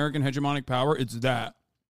threatens American hegemonic power, it's that.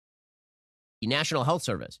 The National Health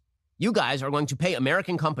Service. You guys are going to pay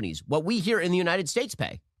American companies what we here in the United States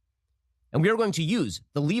pay. And we are going to use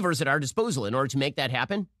the levers at our disposal in order to make that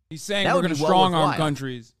happen. He's saying we're going to strong-arm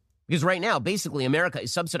countries. Because right now, basically, America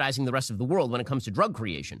is subsidizing the rest of the world when it comes to drug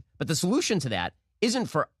creation. But the solution to that isn't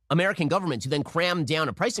for American government to then cram down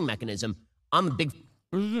a pricing mechanism on the big...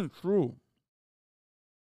 This isn't true.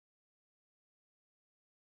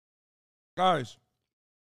 Guys,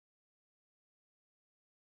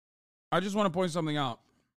 I just want to point something out.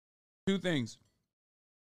 Two things.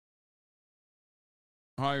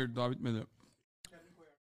 Higher, minute.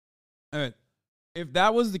 All right. If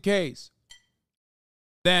that was the case,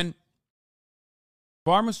 then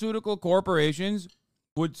pharmaceutical corporations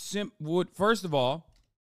would first of all,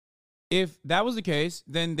 if that was the case,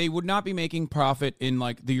 then they would not be making profit in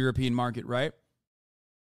like the European market, right?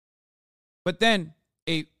 But then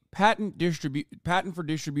a patent for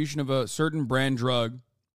distribution of a certain brand drug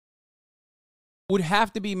would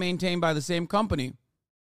have to be maintained by the same company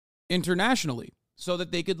internationally so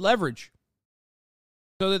that they could leverage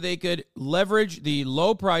the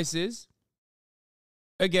low prices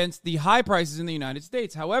against the high prices in the United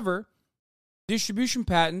States. However, distribution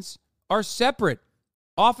patents are separate,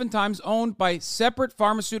 oftentimes owned by separate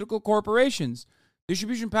pharmaceutical corporations.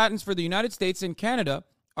 Distribution patents for the United States and Canada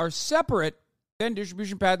are separate than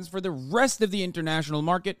distribution patents for the rest of the international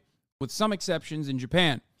market, with some exceptions in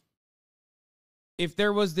Japan. If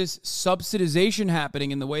there was this subsidization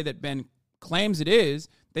happening in the way that Ben claims it is,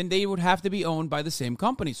 then they would have to be owned by the same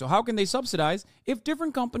company. So how can they subsidize if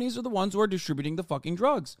different companies are the ones who are distributing the fucking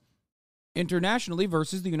drugs internationally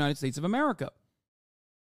versus the United States of America?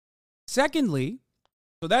 Secondly,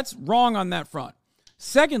 so that's wrong on that front.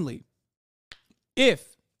 Secondly,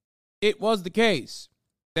 if it was the case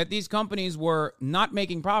that these companies were not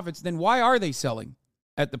making profits, then why are they selling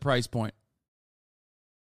at the price point?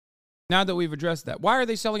 Now that we've addressed that, why are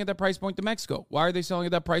they selling at that price point to Mexico? Why are they selling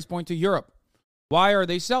at that price point to Europe? Why are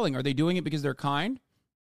they selling? Are they doing it because they're kind?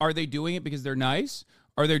 Are they doing it because they're nice?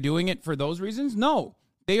 Are they doing it for those reasons? No.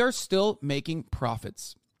 They are still making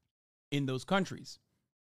profits in those countries.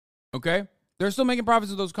 Okay? They're still making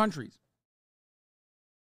profits in those countries.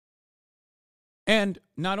 And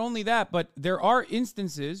not only that, but there are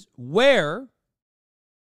instances where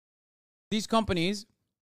these companies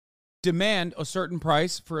demand a certain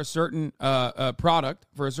price for a certain product,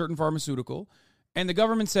 for a certain pharmaceutical, and the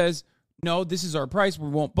government says, no, this is our price, we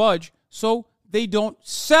won't budge, so they don't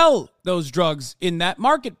sell those drugs in that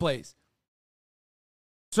marketplace.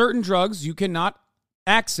 Certain drugs you cannot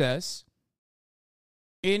access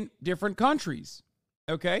in different countries,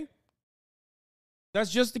 okay?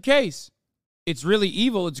 That's just the case. It's really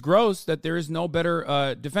evil, it's gross that there is no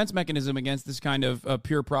better defense mechanism against this kind of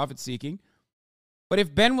pure profit seeking. But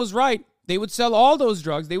if Ben was right, they would sell all those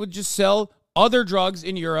drugs. They would just sell other drugs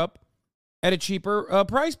in Europe at a cheaper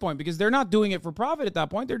price point because they're not doing it for profit at that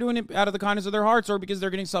point. They're doing it out of the kindness of their hearts or because they're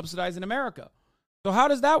getting subsidized in America. So how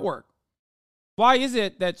does that work? Why is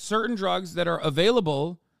it that certain drugs that are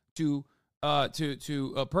available to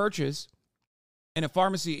purchase in a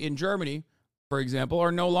pharmacy in Germany, for example,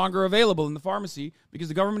 are no longer available in the pharmacy because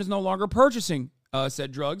the government is no longer purchasing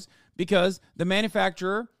said drugs because the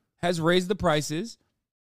manufacturer has raised the prices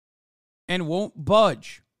and won't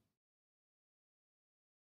budge?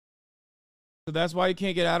 So that's why you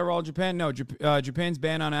can't get Adderall in Japan? No, Japan's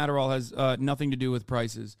ban on Adderall has nothing to do with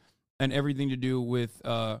prices and everything to do with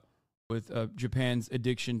Japan's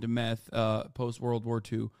addiction to meth post-World War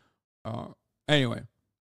II. Anyway.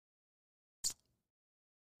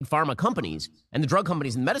 Pharma companies and the drug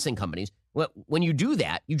companies and medicine companies, when you do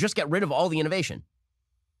that, you just get rid of all the innovation.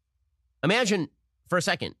 Imagine for a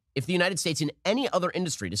second if the United States in any other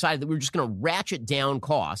industry decided that we were just going to ratchet down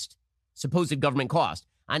cost, supposed government cost,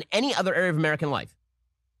 on any other area of American life.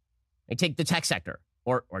 Like take the tech sector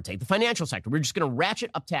or take the financial sector. We're just going to ratchet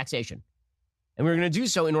up taxation. And we're going to do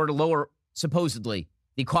so in order to lower, supposedly,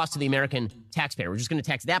 the cost to the American taxpayer. We're just going to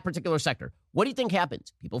tax that particular sector. What do you think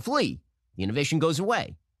happens? People flee. The innovation goes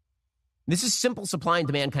away. This is simple supply and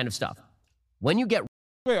demand kind of stuff. When you get...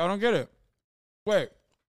 Wait, I don't get it. Wait.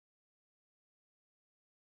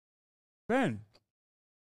 Ben.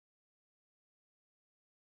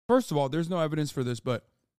 First of all, there's no evidence for this, but...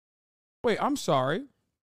 Wait, I'm sorry.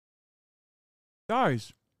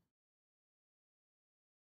 Guys.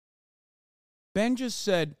 Ben just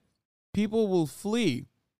said people will flee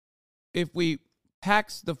if we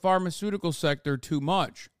tax the pharmaceutical sector too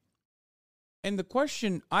much. And the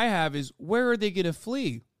question I have is, where are they going to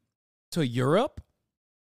flee? To Europe?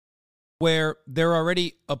 Where they're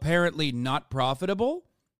already apparently not profitable?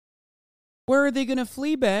 Where are they going to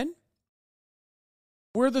flee, Ben?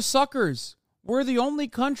 We're the suckers. We're the only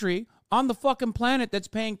country on the fucking planet that's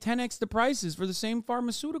paying 10x the prices for the same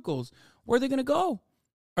pharmaceuticals. Where are they going to go?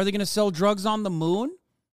 Are they going to sell drugs on the moon?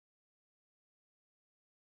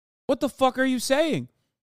 What the fuck are you saying?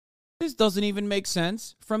 This doesn't even make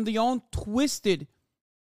sense from the own twisted,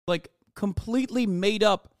 like completely made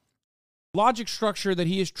up logic structure that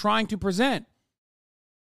he is trying to present.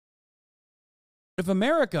 If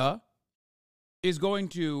America is going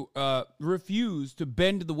to refuse to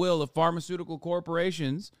bend the will of pharmaceutical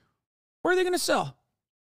corporations, where are they going to sell?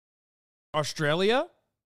 Australia?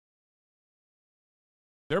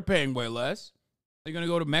 They're paying way less. They're going to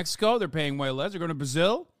go to Mexico. They're paying way less. They're going to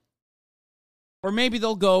Brazil. Or maybe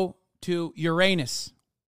they'll go to Uranus.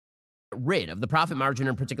 Rid of the profit margin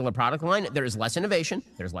in a particular product line, there is less innovation,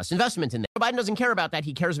 there's less investment in there. Biden doesn't care about that.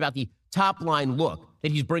 He cares about the top line look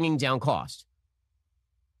that he's bringing down cost.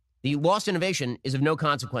 The lost innovation is of no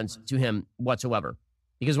consequence to him whatsoever.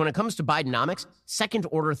 Because when it comes to Bidenomics, second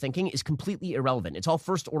order thinking is completely irrelevant. It's all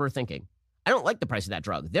first order thinking. I don't like the price of that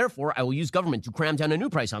drug. Therefore, I will use government to cram down a new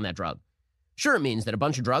price on that drug. Sure, it means that a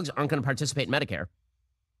bunch of drugs aren't going to participate in Medicare.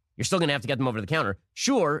 You're still going to have to get them over the counter.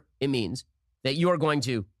 Sure, it means that you are going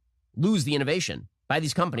to lose the innovation by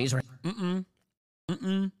these companies.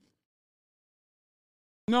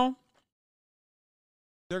 No.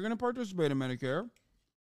 They're going to participate in Medicare.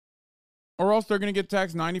 Or else they're going to get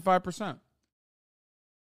taxed 95%.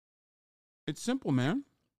 It's simple, man.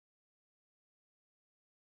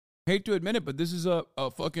 Hate to admit it, but this is a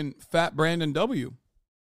fucking fat Brandon W.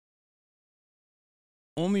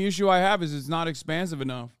 Only issue I have is it's not expansive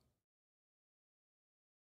enough.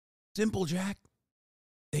 Simple, Jack.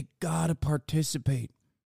 They gotta participate.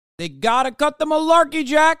 They gotta cut the malarkey,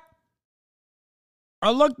 Jack.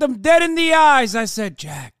 I looked them dead in the eyes. I said,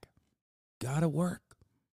 Jack, gotta work.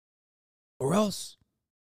 Or else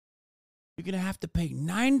you're gonna have to pay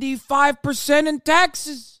 95% in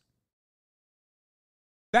taxes.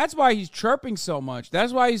 That's why he's chirping so much.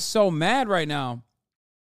 That's why he's so mad right now.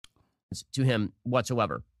 To him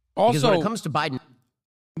whatsoever. Also, because when it comes to Biden,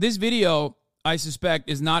 this video, I suspect,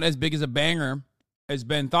 is not as big as a banger as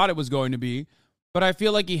Ben thought it was going to be, but I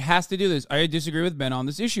feel like he has to do this. I disagree with Ben on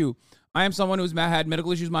this issue. I am someone who's had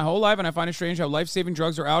medical issues my whole life, and I find it strange how life-saving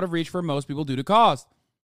drugs are out of reach for most people due to cost.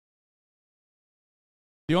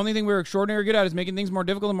 The only thing we're extraordinarily good at is making things more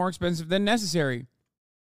difficult and more expensive than necessary.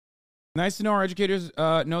 Nice to know our educators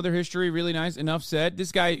know their history. Really nice. Enough said.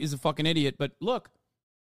 This guy is a fucking idiot, but look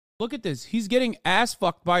at this. He's getting ass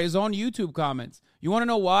fucked by his own YouTube comments. You want to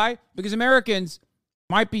know why? Because Americans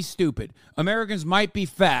might be stupid. Americans might be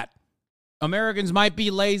fat. Americans might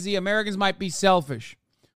be lazy. Americans might be selfish.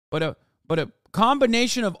 But a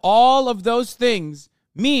combination of all of those things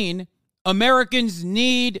mean Americans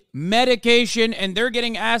need medication, and they're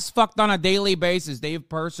getting ass fucked on a daily basis. They've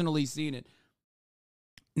personally seen it.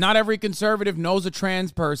 Not every conservative knows a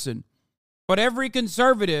trans person, but every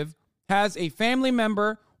conservative has a family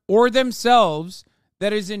member or themselves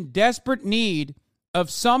that is in desperate need of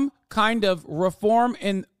some kind of reform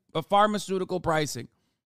in pharmaceutical pricing.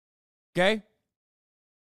 Okay?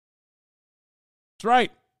 That's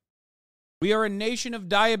right. We are a nation of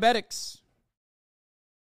diabetics.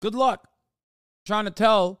 Good luck trying to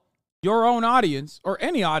tell your own audience or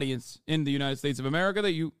any audience in the United States of America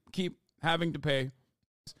that you keep having to pay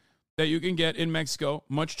that you can get in Mexico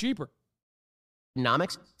much cheaper.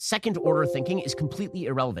 Economics, second order thinking is completely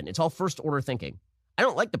irrelevant. It's all first order thinking. I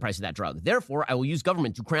don't like the price of that drug. Therefore, I will use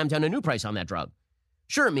government to cram down a new price on that drug.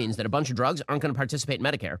 Sure, it means that a bunch of drugs aren't going to participate in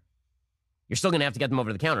Medicare. You're still going to have to get them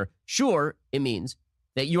over the counter. Sure, it means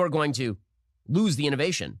that you are going to lose the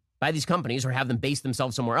innovation by these companies or have them base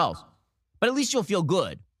themselves somewhere else. But at least you'll feel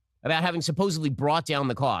good about having supposedly brought down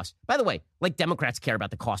the cost. By the way, like Democrats care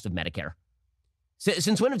about the cost of Medicare.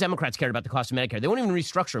 Since when have Democrats cared about the cost of Medicare? They won't even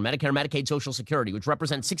restructure Medicare, Medicaid, Social Security, which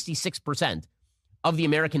represents 66% of the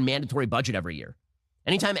American mandatory budget every year.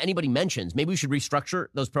 Anytime anybody mentions maybe we should restructure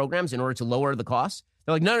those programs in order to lower the costs,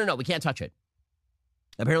 they're like, no, we can't touch it.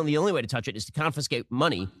 Apparently, the only way to touch it is to confiscate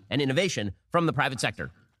money and innovation from the private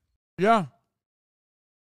sector. Yeah.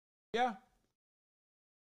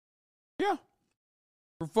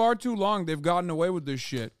 For far too long, they've gotten away with this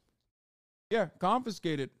shit. Yeah,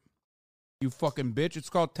 confiscate it. You fucking bitch. It's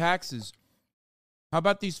called taxes. How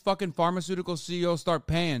about these fucking pharmaceutical CEOs start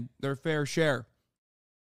paying their fair share?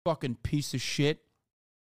 Fucking piece of shit.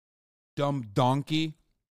 Dumb donkey.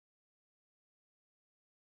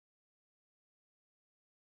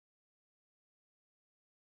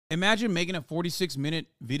 Imagine making a 46-minute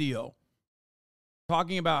video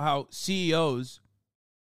talking about how CEOs,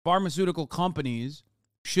 pharmaceutical companies,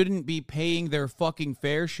 shouldn't be paying their fucking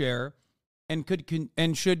fair share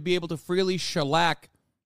and should be able to freely shellac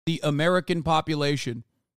the American population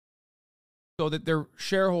so that their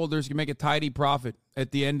shareholders can make a tidy profit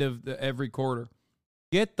at the end of every quarter.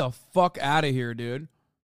 Get the fuck out of here, dude.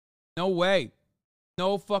 No way.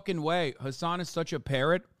 No fucking way. Hassan is such a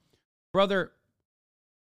parrot. Brother,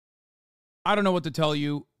 I don't know what to tell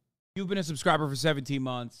you. You've been a subscriber for 17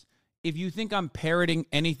 months. If you think I'm parroting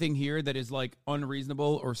anything here that is like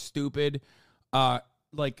unreasonable or stupid,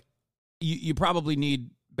 you probably need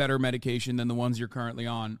better medication than the ones you're currently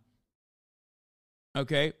on.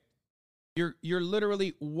 Okay? You're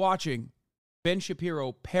literally watching Ben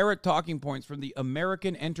Shapiro parrot talking points from the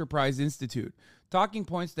American Enterprise Institute, talking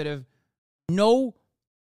points that have no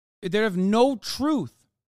truth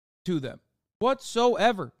to them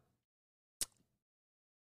whatsoever.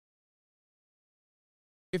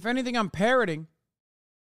 If anything, I'm parroting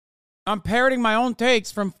my own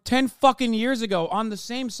takes from 10 fucking years ago on the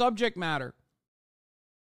same subject matter.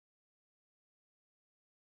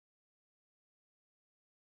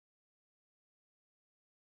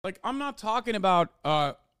 Like, I'm not talking about,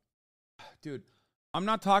 dude, I'm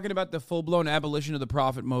not talking about the full-blown abolition of the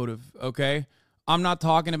profit motive, okay? I'm not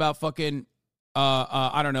talking about fucking,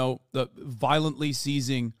 I don't know, the violently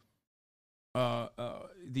seizing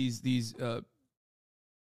these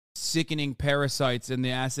sickening parasites and the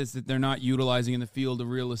assets that they're not utilizing in the field of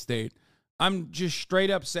real estate. I'm just straight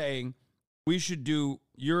up saying we should do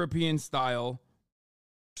European-style,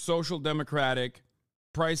 social democratic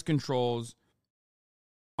price controls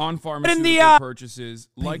on pharmaceutical purchases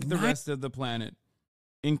like the rest of the planet,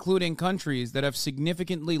 including countries that have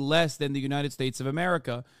significantly less than the United States of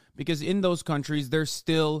America, because in those countries, they're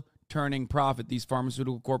still turning profit. These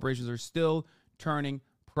pharmaceutical corporations are still turning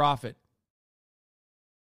profit.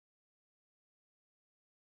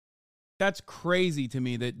 That's crazy to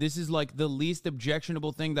me that this is like the least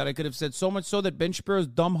objectionable thing that I could have said, so much so that Ben Shapiro's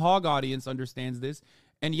dumb hog audience understands this,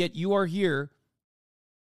 and yet you are here.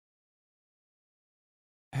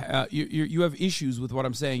 You have issues with what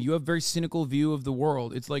I'm saying. You have a very cynical view of the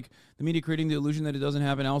world. It's like the media creating the illusion that it doesn't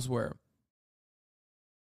happen elsewhere.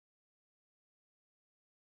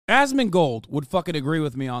 Asmongold would fucking agree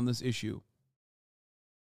with me on this issue.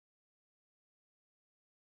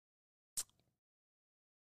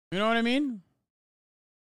 You know what I mean?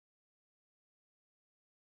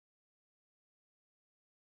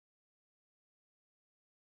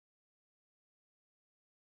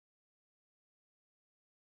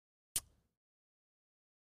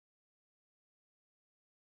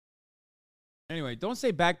 Anyway, don't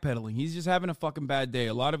say backpedaling. He's just having a fucking bad day.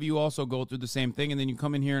 A lot of you also go through the same thing, and then you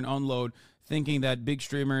come in here and unload thinking that big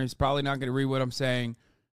streamer is probably not going to read what I'm saying.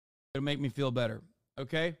 It'll make me feel better.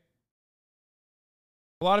 Okay?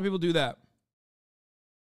 A lot of people do that.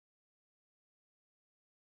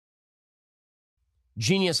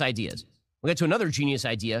 Genius ideas. We'll get to another genius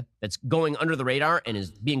idea that's going under the radar and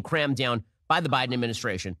is being crammed down by the Biden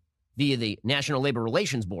administration via the National Labor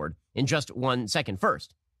Relations Board in just 1 second.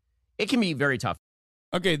 First, it can be very tough.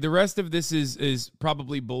 Okay, the rest of this is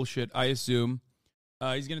probably bullshit, I assume.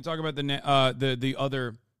 He's going to talk about the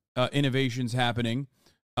other innovations happening.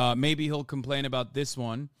 Maybe he'll complain about this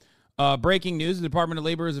one. Breaking news, the Department of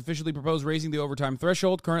Labor has officially proposed raising the overtime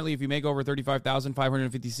threshold. Currently, if you make over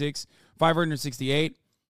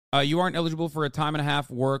 $35,568, you aren't eligible for a time and a half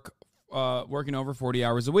working over 40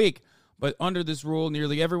 hours a week. But under this rule,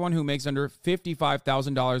 nearly everyone who makes under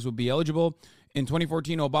 $55,000 will be eligible. In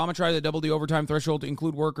 2014, Obama tried to double the overtime threshold to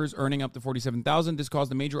include workers earning up to $47,000. This caused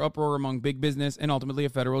a major uproar among big business, and ultimately a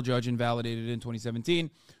federal judge invalidated it in 2017.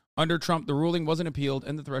 Under Trump, the ruling wasn't appealed,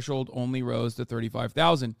 and the threshold only rose to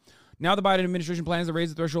 $35,000. Now the Biden administration plans to raise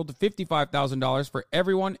the threshold to $55,000 for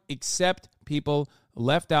everyone except people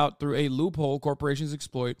left out through a loophole corporations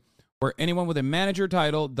exploit, where anyone with a manager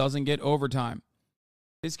title doesn't get overtime.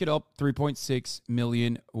 This could help 3.6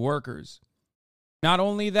 million workers. Not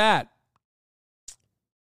only that,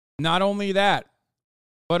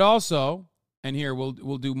 but also, and here we'll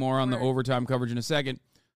do more on the overtime coverage in a second,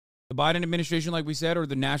 the Biden administration, like we said, or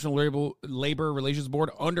the National Labor Relations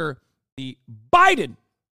Board under the Biden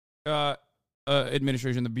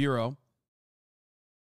administration, the Bureau,